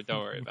it. Don't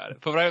worry about it."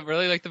 But what I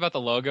really liked about the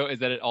logo is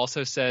that it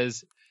also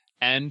says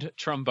 "End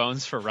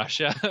trombones for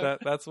Russia."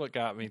 That's what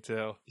got me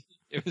too.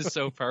 It was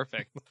so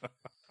perfect.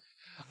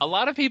 A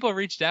lot of people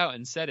reached out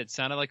and said it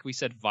sounded like we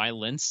said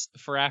violence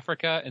for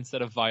Africa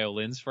instead of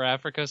violins for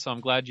Africa. So I'm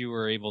glad you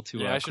were able to.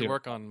 Yeah, I should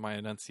work on my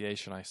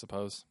enunciation, I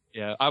suppose.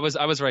 Yeah, I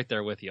was right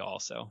there with you.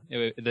 Also,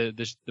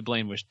 the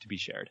blame was to be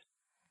shared.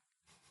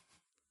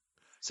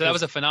 So that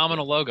was a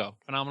phenomenal logo.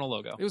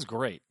 It was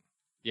great.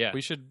 Yeah,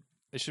 it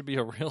should be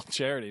a real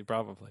charity,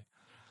 probably.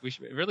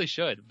 It really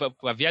should. But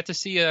I've yet to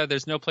see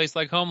 "There's No Place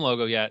Like Home"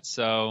 logo yet.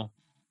 So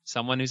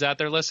someone who's out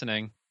there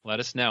listening, let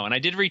us know. And I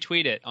did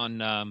retweet it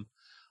on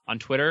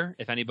Twitter.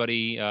 If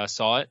anybody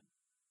saw it,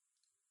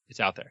 it's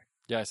out there.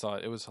 Yeah, I saw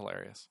it. It was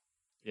hilarious.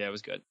 Yeah, it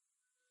was good.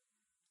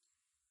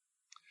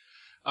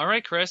 All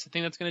right, Chris. I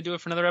think that's going to do it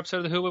for another episode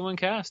of the Who Would Win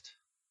Cast.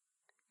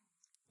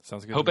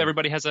 Sounds good. Hope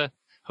everybody has a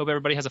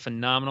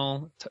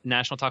phenomenal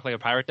National Talk Like a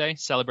Pirate Day.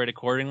 Celebrate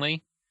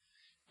accordingly.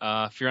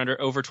 If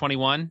you're over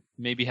 21,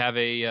 maybe have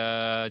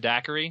a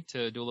daiquiri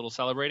to do a little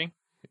celebrating.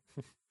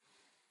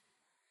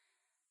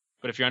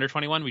 But if you're under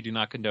 21, we do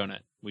not condone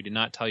it. We did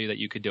not tell you that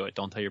you could do it.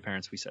 Don't tell your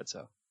parents we said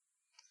so.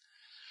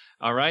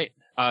 All right.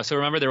 So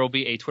remember, there will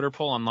be a Twitter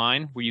poll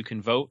online where you can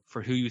vote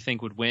for who you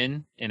think would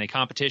win in a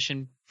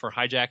competition for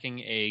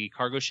hijacking a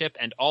cargo ship,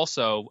 and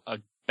also a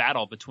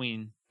battle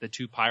between the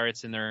two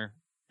pirates and their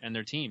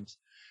teams.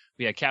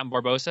 We had Captain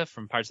Barbossa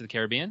from Pirates of the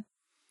Caribbean.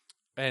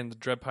 And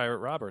Dread Pirate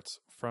Roberts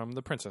from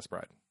The Princess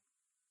Bride.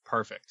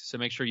 Perfect. So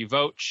make sure you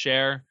vote,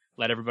 share,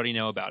 let everybody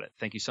know about it.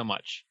 Thank you so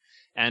much.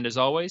 And as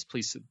always,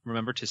 please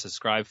remember to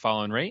subscribe,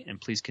 follow, and rate, and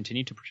please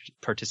continue to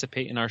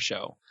participate in our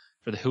show.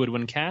 For the Who Would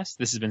Win Cast,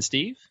 this has been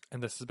Steve.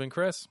 And this has been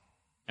Chris.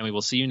 And we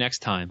will see you next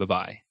time.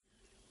 Bye-bye.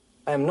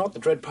 I am not the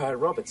Dread Pirate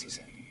Roberts, he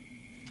said.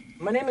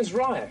 My name is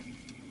Ryan.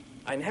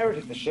 I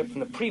inherited the ship from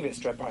the previous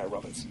Dread Pirate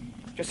Roberts,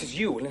 just as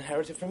you will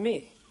inherit it from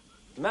me.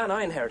 The man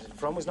I inherited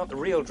from was not the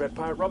real Dread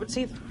Pirate Roberts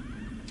either.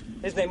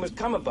 His name was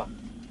Cummerbund.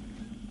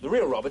 The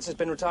real Roberts has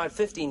been retired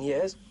 15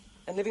 years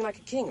and living like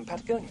a king in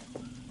Patagonia.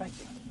 Thank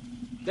you.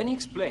 Then he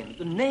explained that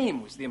the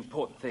name was the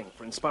important thing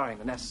for inspiring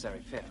the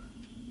necessary fear.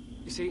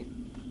 You see,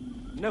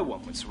 no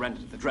one would surrender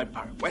to the Dread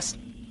Pirate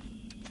Wesley.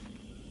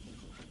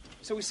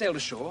 So we sailed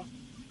ashore,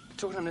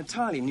 took on an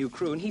entirely new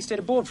crew, and he stayed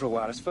aboard for a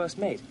while as first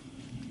mate.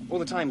 All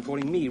the time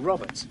calling me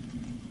Roberts.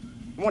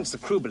 And once the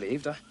crew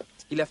believed,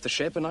 he left the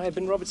ship, and I have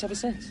been Roberts ever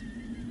since.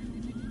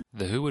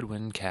 The Who Would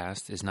Win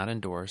Cast is not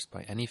endorsed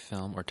by any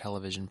film or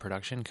television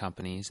production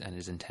companies and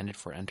is intended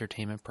for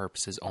entertainment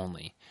purposes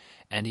only.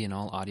 Any and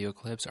all audio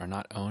clips are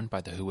not owned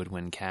by the Who Would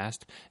Win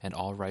Cast, and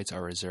all rights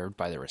are reserved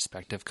by their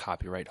respective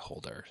copyright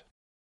holders.